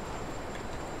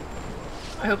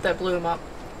 I hope that blew him up.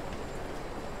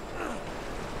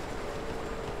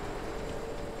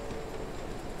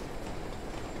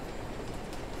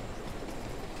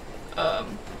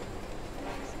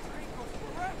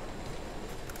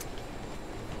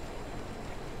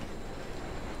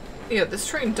 Yeah, this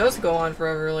train does go on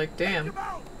forever, like, damn.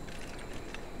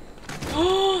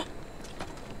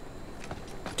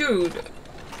 Dude.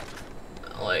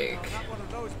 Like...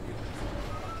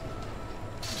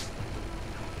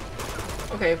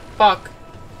 Okay, fuck.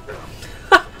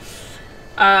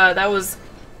 That was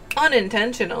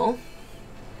unintentional.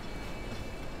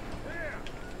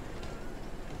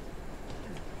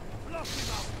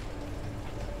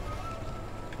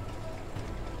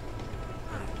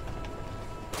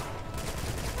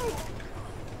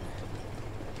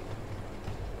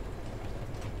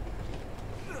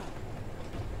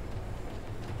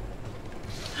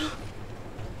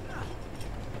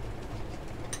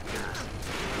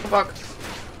 Fuck.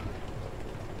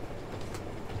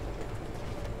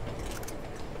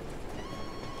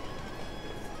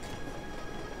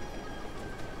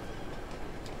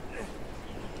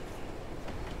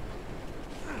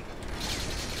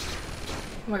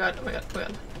 Oh my god, oh my god, oh my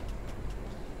god.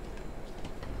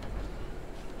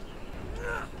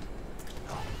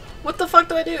 What the fuck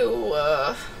do I do?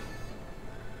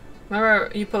 Remember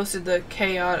you posted the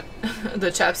chaotic, the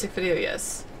chapstick video?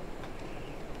 Yes.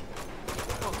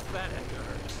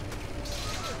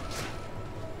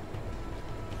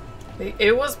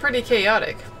 It was pretty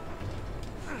chaotic.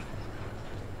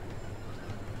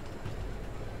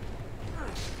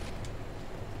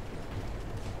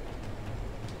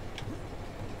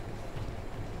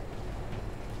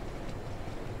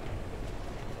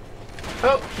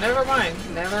 Oh, never mind.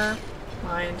 Never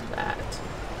mind that.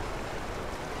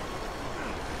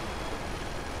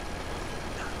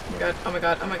 Oh my god, oh my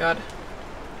god, oh my god.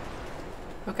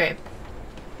 Okay.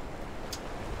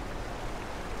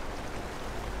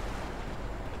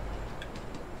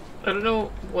 I don't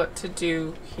know what to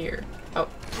do here. Oh,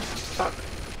 fuck.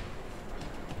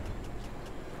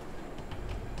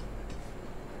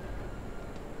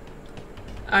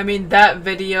 I mean, that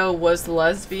video was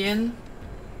lesbian.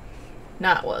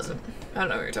 Nah, it wasn't. I don't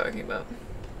know what you're talking about.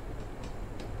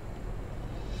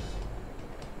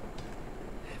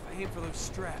 If I aim for those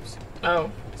straps,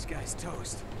 Oh. this guy's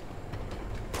toast.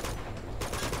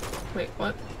 Wait,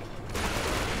 what?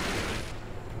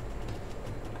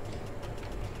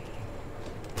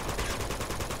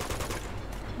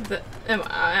 Am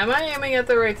I aiming at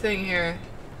the right thing here?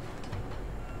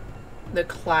 The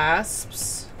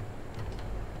clasps?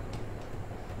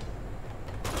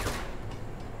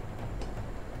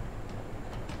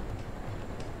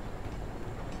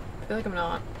 feel like I'm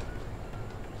not.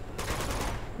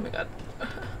 Oh my god.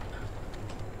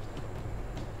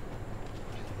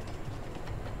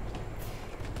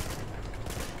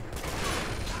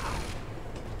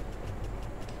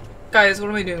 Guys, what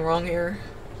am I doing wrong here?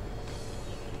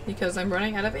 Because I'm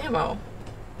running out of ammo.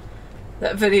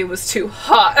 That video was too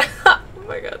hot. Oh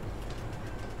my god.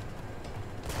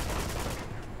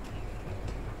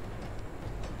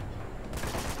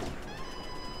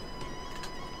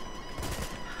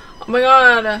 Oh my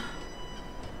god.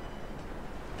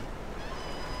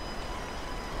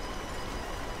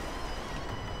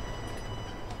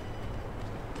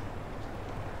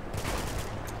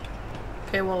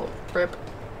 Okay, well, rip.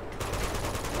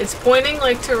 It's pointing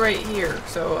like to right here,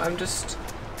 so I'm just...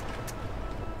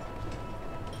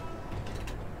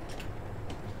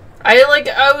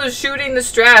 I was shooting the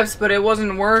straps, but it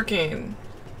wasn't working.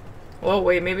 Well,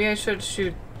 wait, maybe I should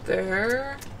shoot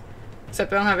there?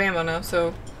 Except I don't have ammo now,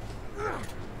 so...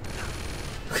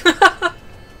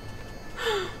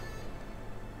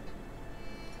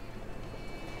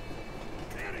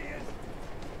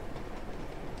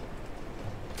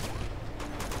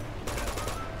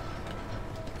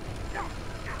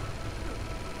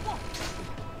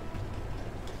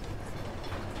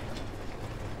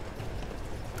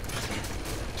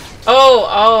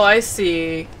 Oh, I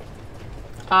see.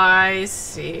 I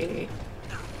see.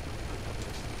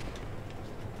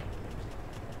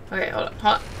 Okay, hold on.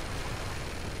 Hold on.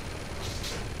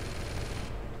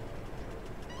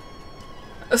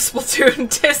 A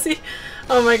Splatoon Dizzy?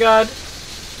 Oh my god.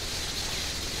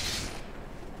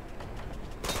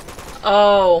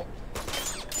 Oh.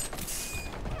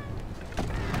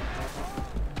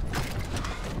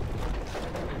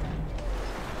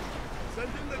 Send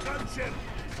in the gunship.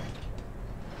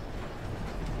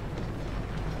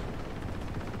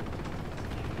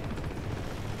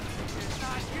 It's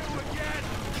not you again.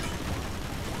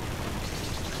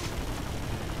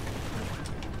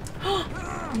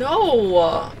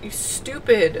 No! You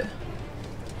stupid.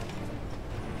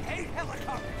 Hate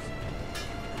helicopters.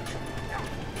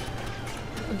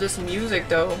 This music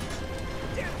though.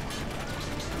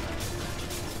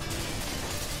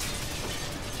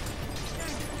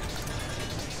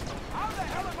 How the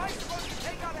hell am I supposed to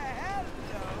take out a head,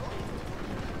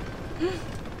 though?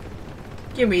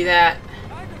 Give me that.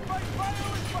 I can fight fire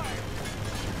with fire.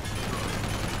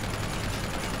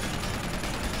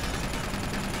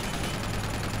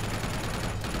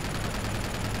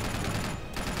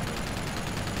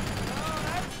 Oh,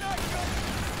 that's not good.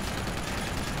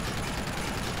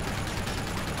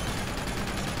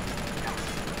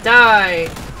 Die.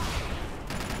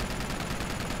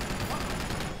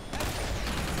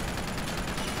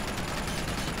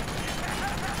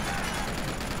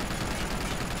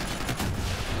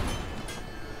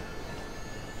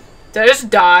 Did I just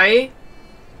die?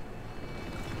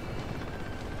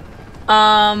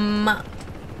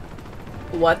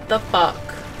 What the fuck?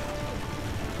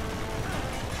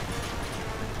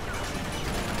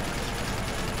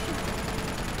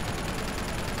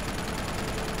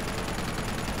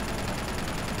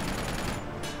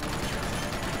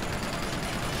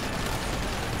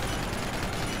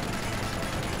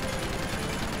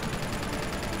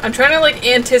 I'm trying to like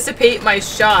anticipate my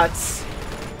shots.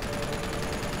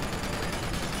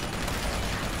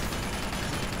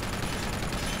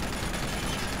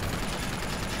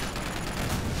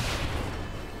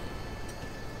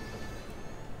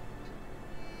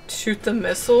 Shoot the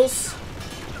missiles?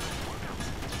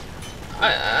 Oh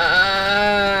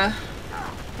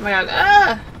my god,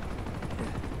 Better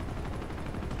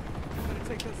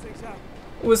take those things out.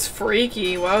 It was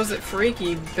freaky. Why was it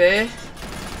freaky, bitch?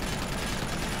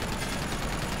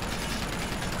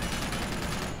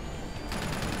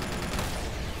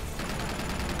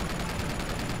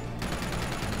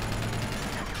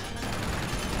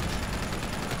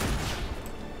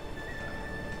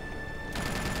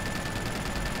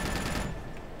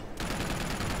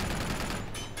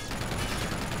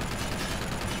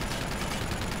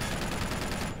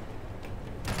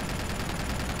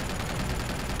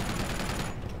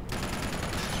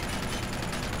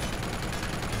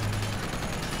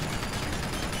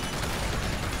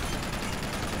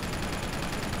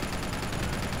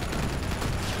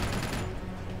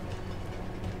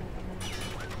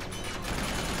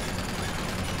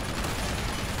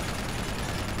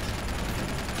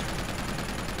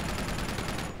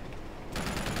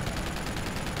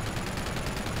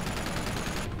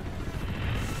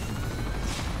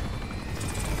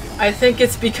 I think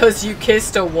it's because you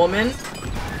kissed a woman.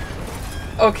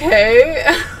 Okay.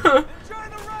 Trying to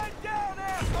ride down,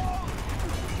 asshole!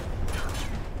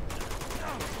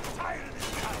 I'm tired of this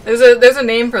guy. There's a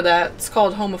name for that. It's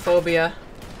called homophobia.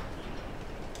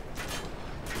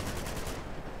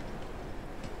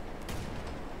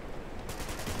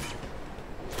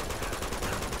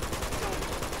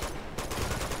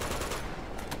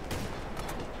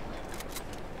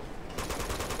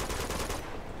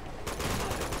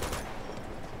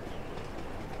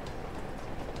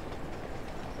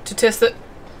 To test it.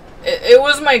 It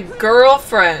was my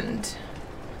girlfriend.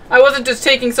 I wasn't just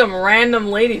taking some random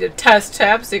lady to test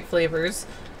chapstick flavors.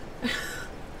 Oh,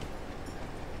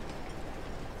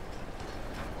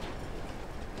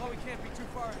 we can't be too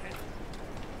far ahead.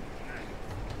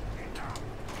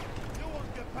 You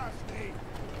won't get past me.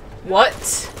 What?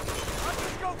 I'll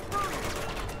just go through you.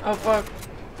 Oh fuck.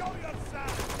 Go your side.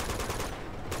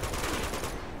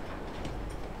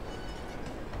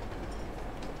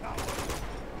 That one.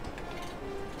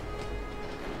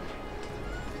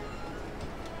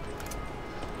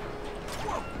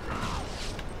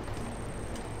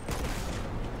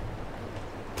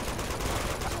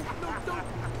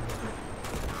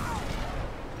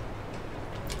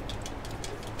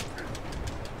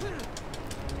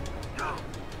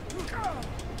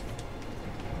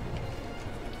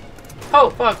 Oh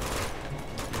fuck.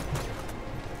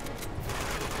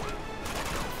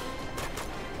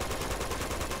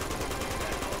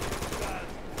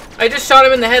 I just shot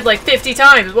him in the head like 50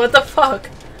 times. What the fuck?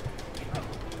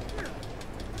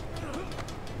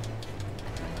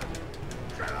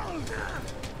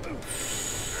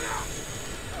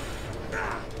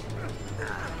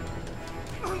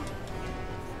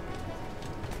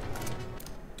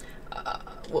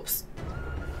 Whoops.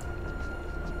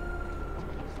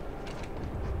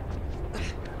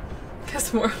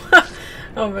 Guess more.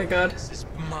 Oh my god. This is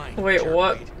mine. Wait, jerk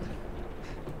what? bait.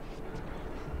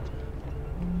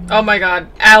 Oh my god.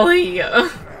 Allie!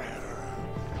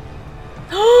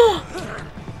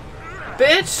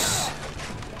 Bitch!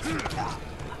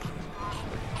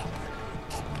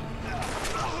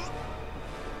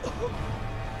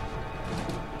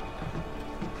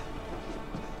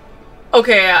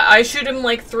 Okay, I shoot him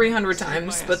like 300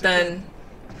 times, but then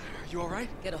Are you alright?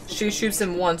 Get off the she shoots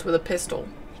him once with a pistol. What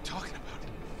are you talking about?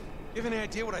 You have any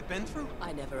idea what I've been through?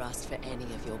 I never asked for any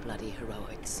of your bloody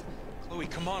heroics. Chloe,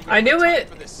 come on. we I don't knew have time it!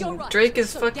 for this. You're right. Drake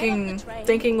is So get off the fucking train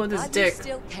thinking with his while dick. You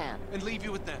still can. And leave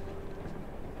you with them.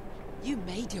 You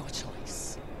made your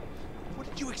choice. What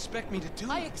did you expect me to do?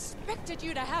 I expected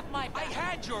you to have my I back.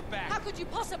 had your back. How could you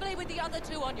possibly with the other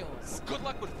two on yours? Good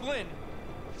luck with Flynn.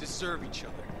 We deserve each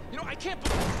other. You know, I can't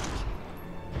believe...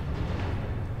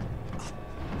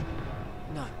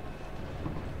 No.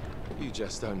 You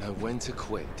just don't know when to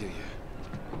quit, do you?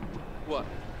 What?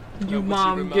 You witty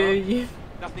mom remark? gay.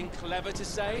 Nothing clever to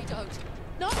say? I don't.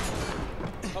 No!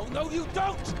 Oh, no, you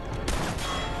don't!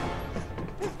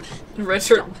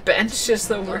 Richard Bench is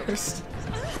the worst.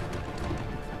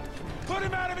 Put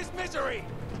him out of his misery!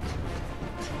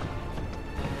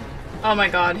 Oh my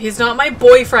god, he's not my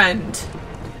boyfriend.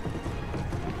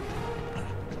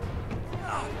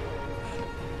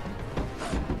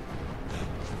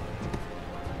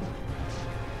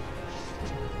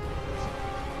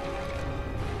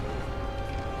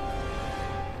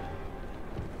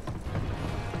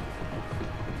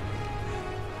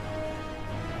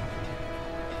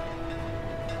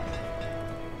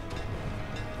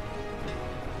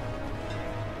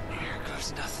 Here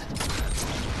goes nothing.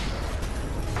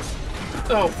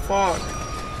 Oh fuck.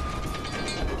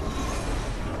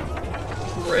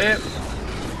 Rip.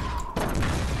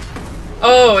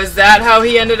 Oh, is that how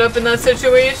he ended up in that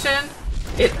situation?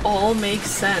 It all makes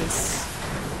sense.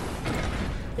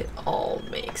 It all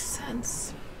makes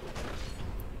sense.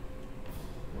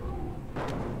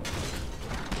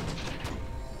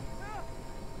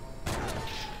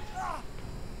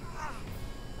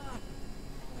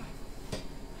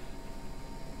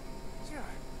 Sure.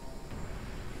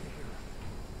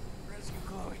 Rescue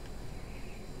Chloe.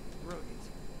 Brilliant.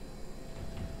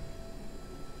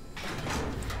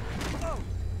 Oh!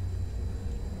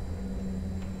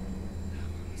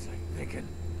 What was I thinking?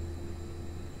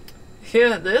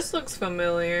 Yeah, this looks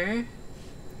familiar.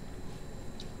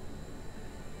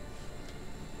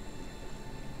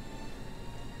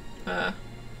 A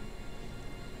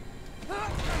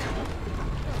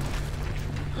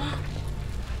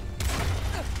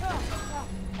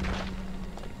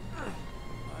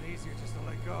lot easier just to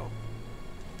let go.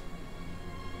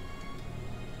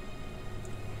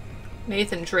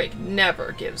 Nathan Drake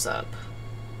never gives up.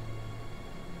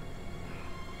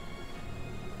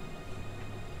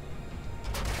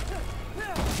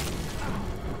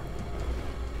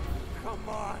 Come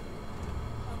on.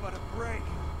 I'm about to break.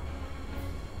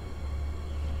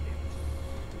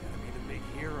 Gotta be the big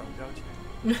hero, don't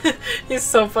you? He's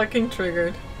so fucking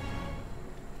triggered.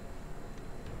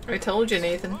 I told you,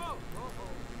 Nathan.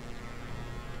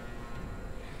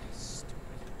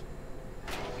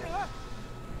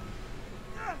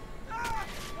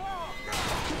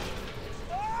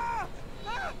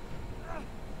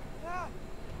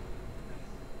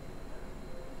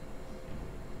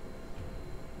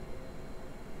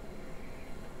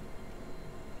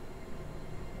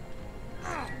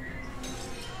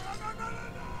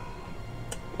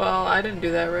 Well, I didn't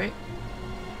do that, right?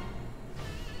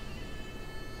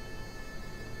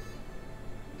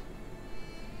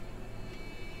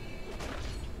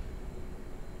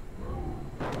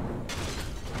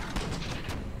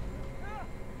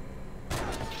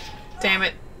 Damn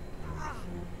it.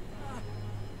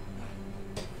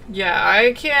 Yeah,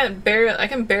 I can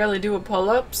barely do a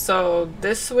pull-up, so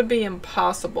this would be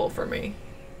impossible for me.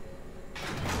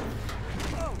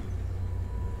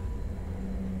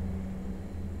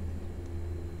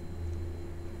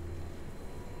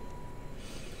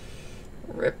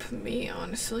 Rip me,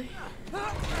 honestly. A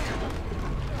lot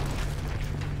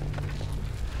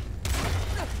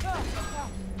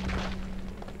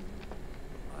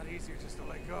easier just to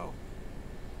let go.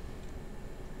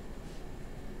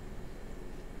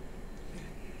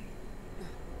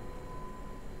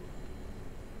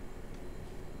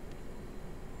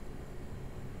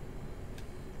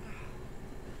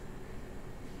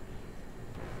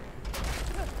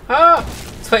 Ah!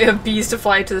 So I have bees to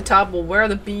fly to the top. Well, where are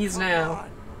the bees now?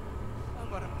 How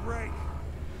about a break?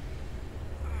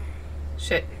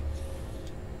 Shit.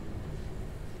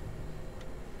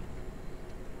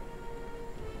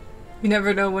 You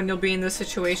never know when you'll be in this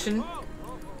situation.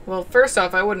 Well, first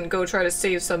off, I wouldn't go try to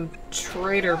save some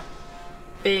traitor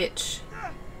bitch.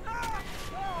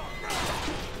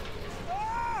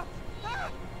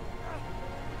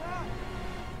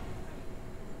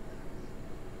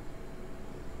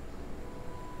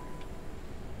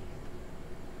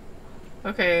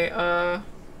 Okay,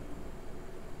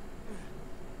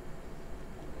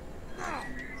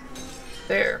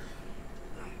 there.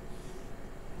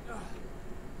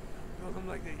 Build them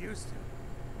like they used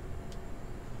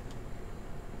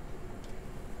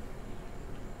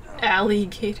to.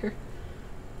 Alligator.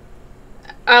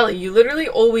 Allie, you literally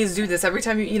always do this. Every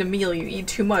time you eat a meal, you eat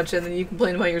too much and then you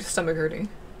complain about your stomach hurting.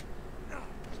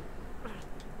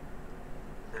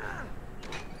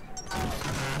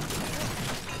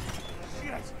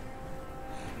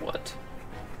 What?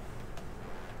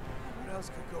 What else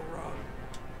could go wrong?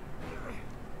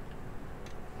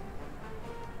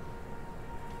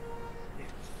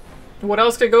 What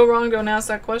else could go wrong? Don't ask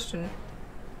that question.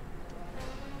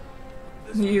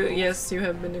 Yes, you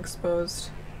have been exposed.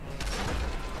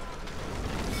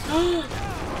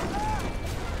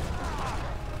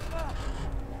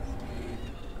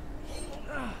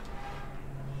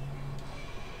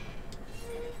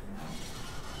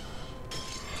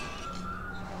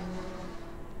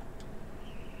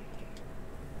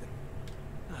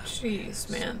 Jeez,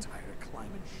 man. Tired of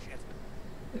climbing shit.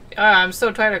 I'm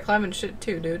so tired of climbing shit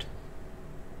too, dude.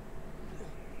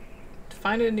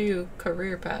 Find a new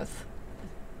career path.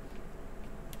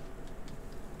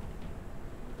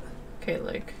 Okay,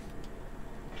 like.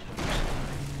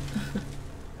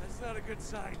 That's not a good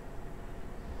sign.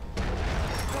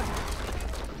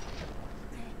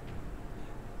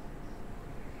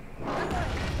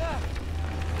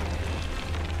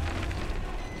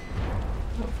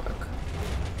 Oh fuck.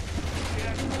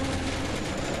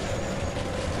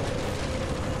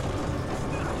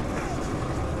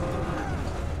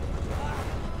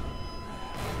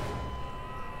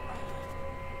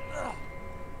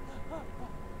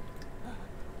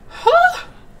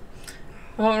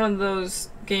 I want one of those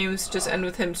games to just end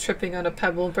with him tripping on a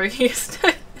pebble, breaking his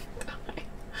neck, and dying.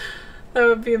 That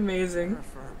would be amazing.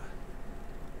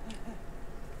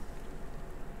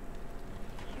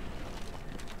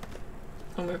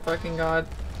 Oh my fucking god.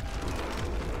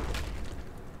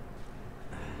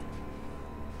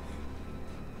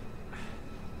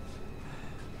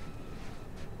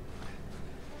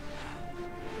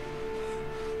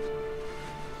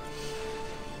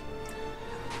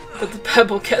 But the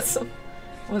pebble gets him.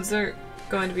 Was there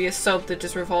going to be a soap that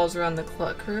just revolves around the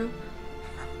crew?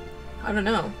 I don't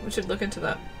know. We should look into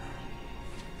that.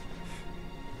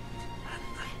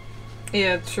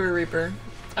 Yeah, true, Reaper.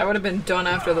 I would have been done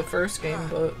after the first game,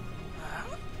 but...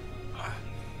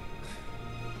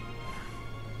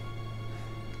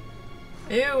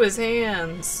 Ew, his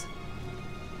hands!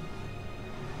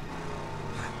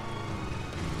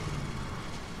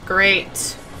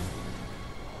 Great.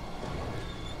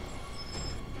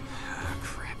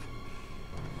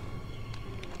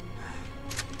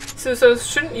 So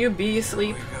shouldn't you be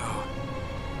asleep? Here we go.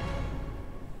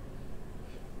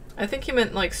 I think he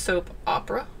meant like soap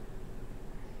opera.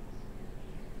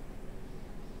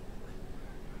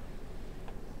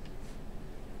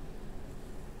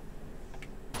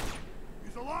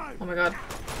 He's alive. Oh my god.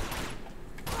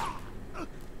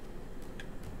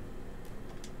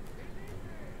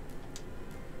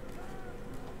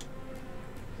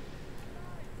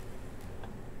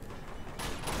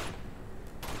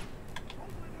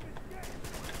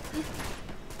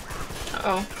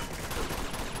 Uh-oh.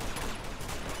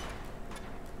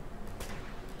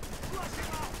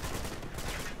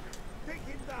 Take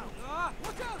him down.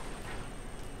 Watch out.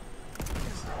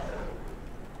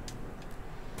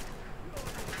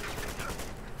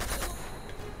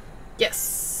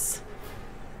 Yes.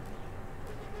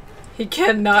 He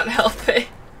cannot help it.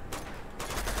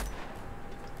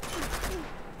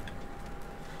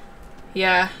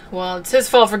 Yeah, well, it's his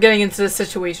fault for getting into this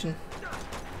situation.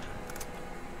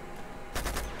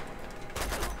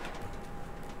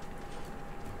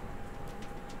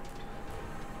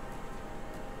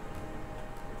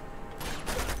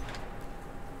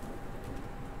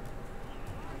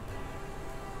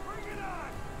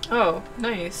 Oh,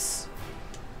 nice.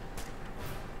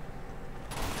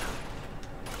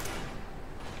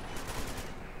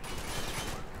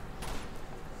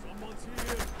 Someone's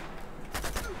here.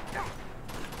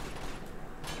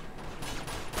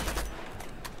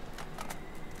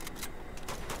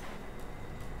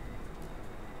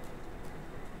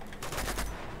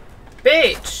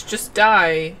 Bitch, just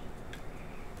die.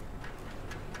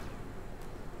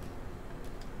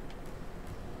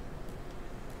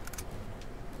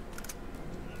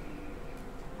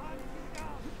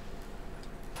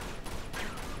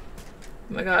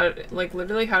 Oh my god, like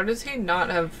literally, how does he not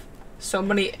have so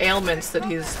many ailments that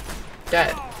he's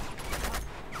dead?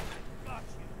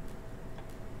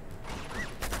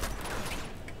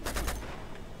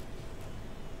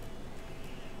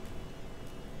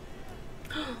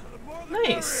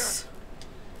 Nice.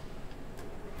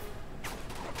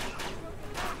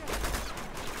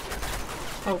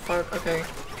 Oh fuck, okay.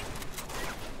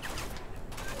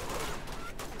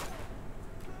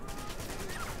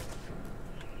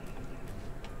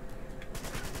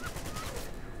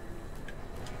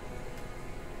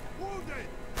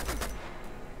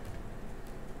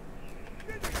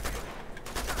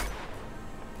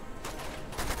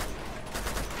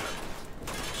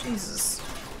 Jesus.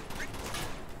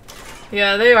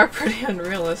 Yeah, they are pretty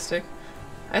unrealistic.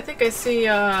 I think I see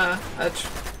a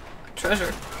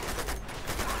treasure.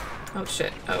 Oh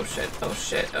shit, oh shit, oh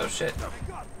shit, oh shit.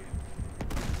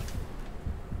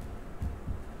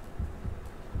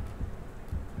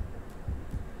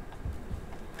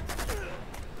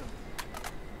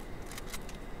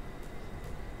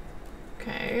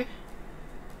 Okay.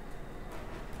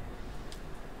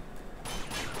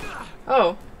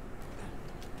 Oh.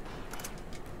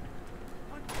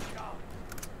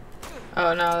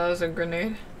 Oh no, that was a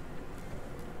grenade.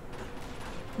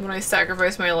 When I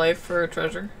sacrifice my life for a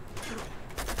treasure.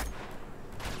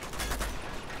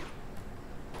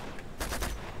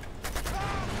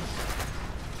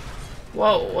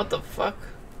 Whoa, what the fuck?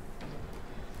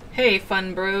 Hey,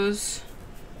 fun bros.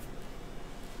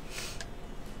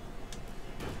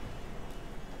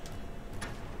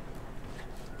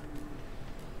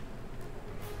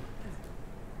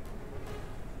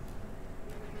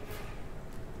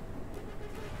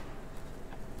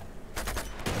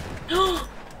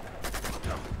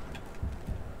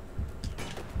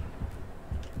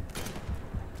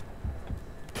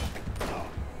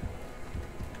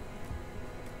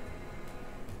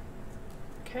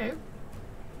 Okay.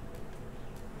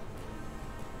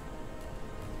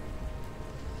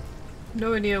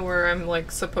 No idea where I'm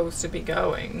like supposed to be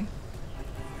going.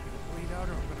 Bleed out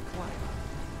or I'm gonna climb.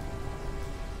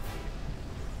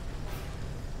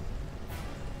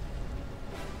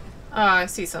 Ah, I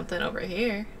see something over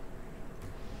here.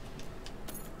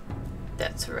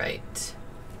 That's right.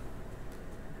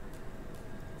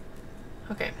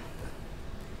 Okay.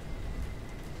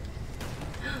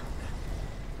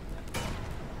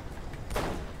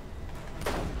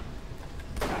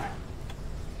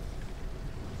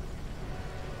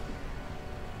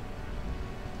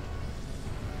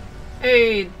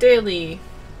 Hey, daily.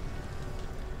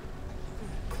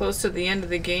 Close to the end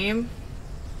of the game.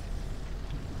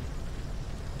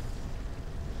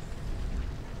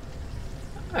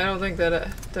 I don't think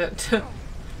that that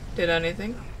did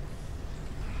anything.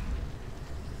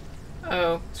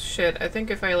 Oh shit! I think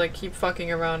if I like keep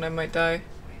fucking around, I might die.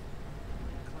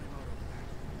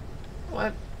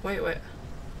 What? Wait, wait.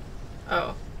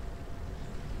 Oh.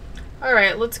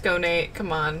 Alright, let's go, Nate.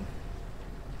 Come on.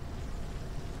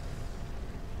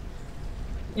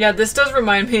 Yeah, this does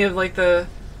remind me of like the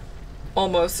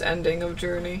almost ending of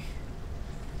Journey.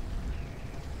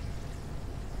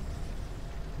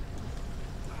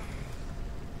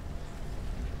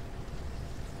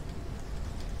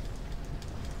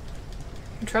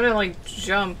 I'm trying to like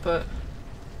jump, but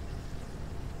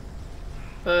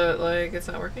like it's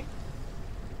not working.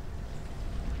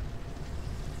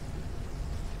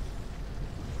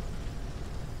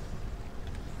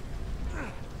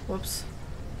 Whoops.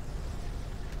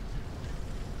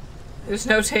 There's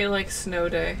no day like snow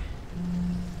day.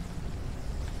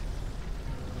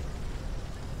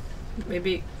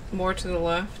 Maybe more to the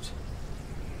left.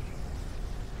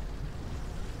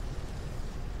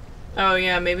 Oh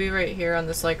yeah, maybe right here on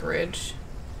this like ridge.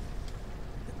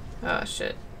 Oh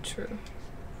shit, true.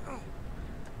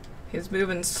 He's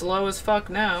moving slow as fuck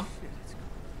now.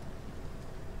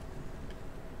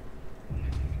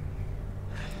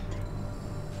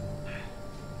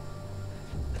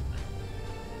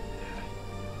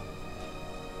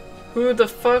 Who the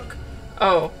fuck?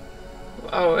 Oh.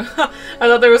 Oh. I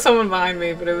thought there was someone behind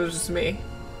me, but it was just me.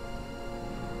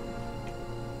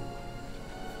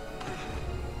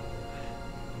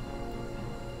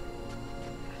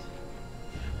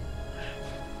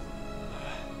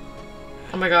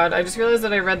 Oh my god, I just realized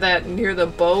that I read that near the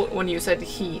boat when you said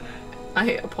heat.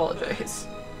 I apologize.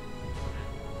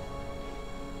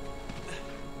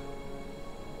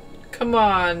 Come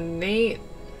on, Nate.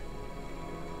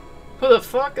 Who the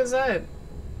fuck is that?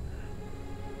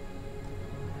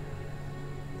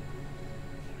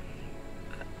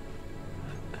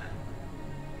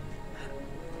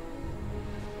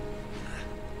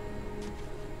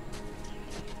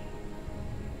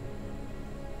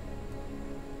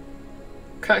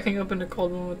 Cracking up in a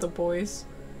cold one with the boys.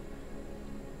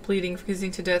 Bleeding, freezing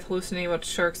to death, hallucinating about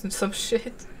sharks and some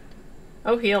shit.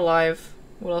 Oh, he alive.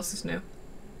 What else is new?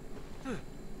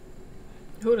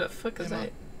 Who the fuck is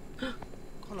that?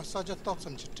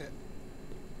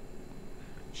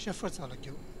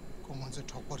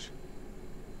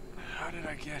 How did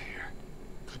I get here?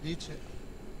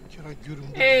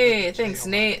 Hey, thanks,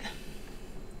 Nate.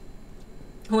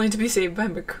 Only to be saved by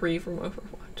McCree from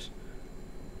Overwatch.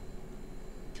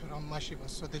 How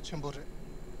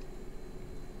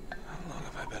long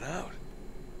have I been out?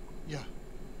 Yeah.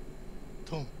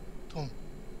 Tom.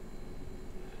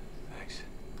 Thanks.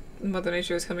 Mother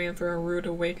Nature is coming in for a rude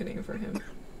awakening for him. No.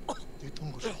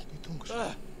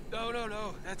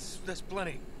 That's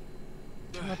plenty.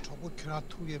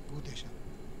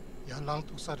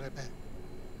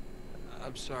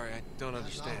 I'm sorry, I don't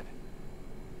understand.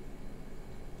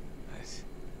 Thanks.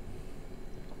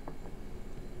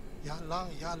 Yeah,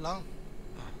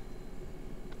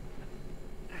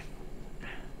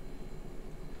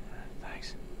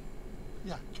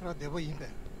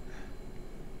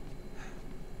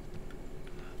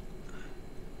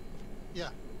 yeah,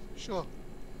 sure.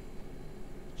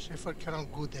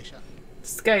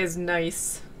 This guy is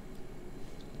nice.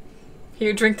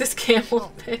 Here, drink this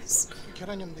camel piss.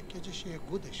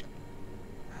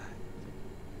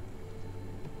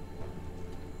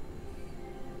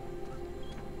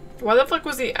 Why the fuck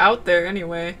was he out there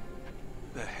anyway?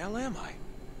 The hell am I?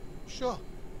 Sure.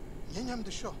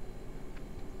 Sure.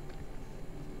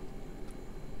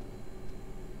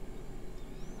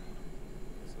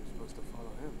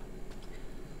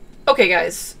 Okay,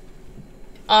 guys.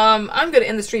 I'm gonna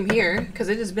end the stream here because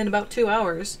it has been about 2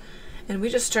 hours, and we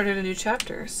just started a new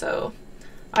chapter. So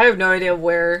I have no idea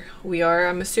where we are.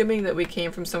 I'm assuming that we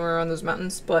came from somewhere around those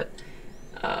mountains, but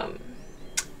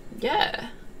yeah.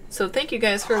 So thank you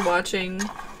guys for watching,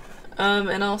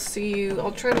 and I'll see you.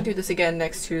 I'll try to do this again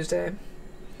next Tuesday.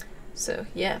 So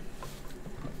yeah,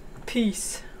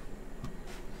 peace.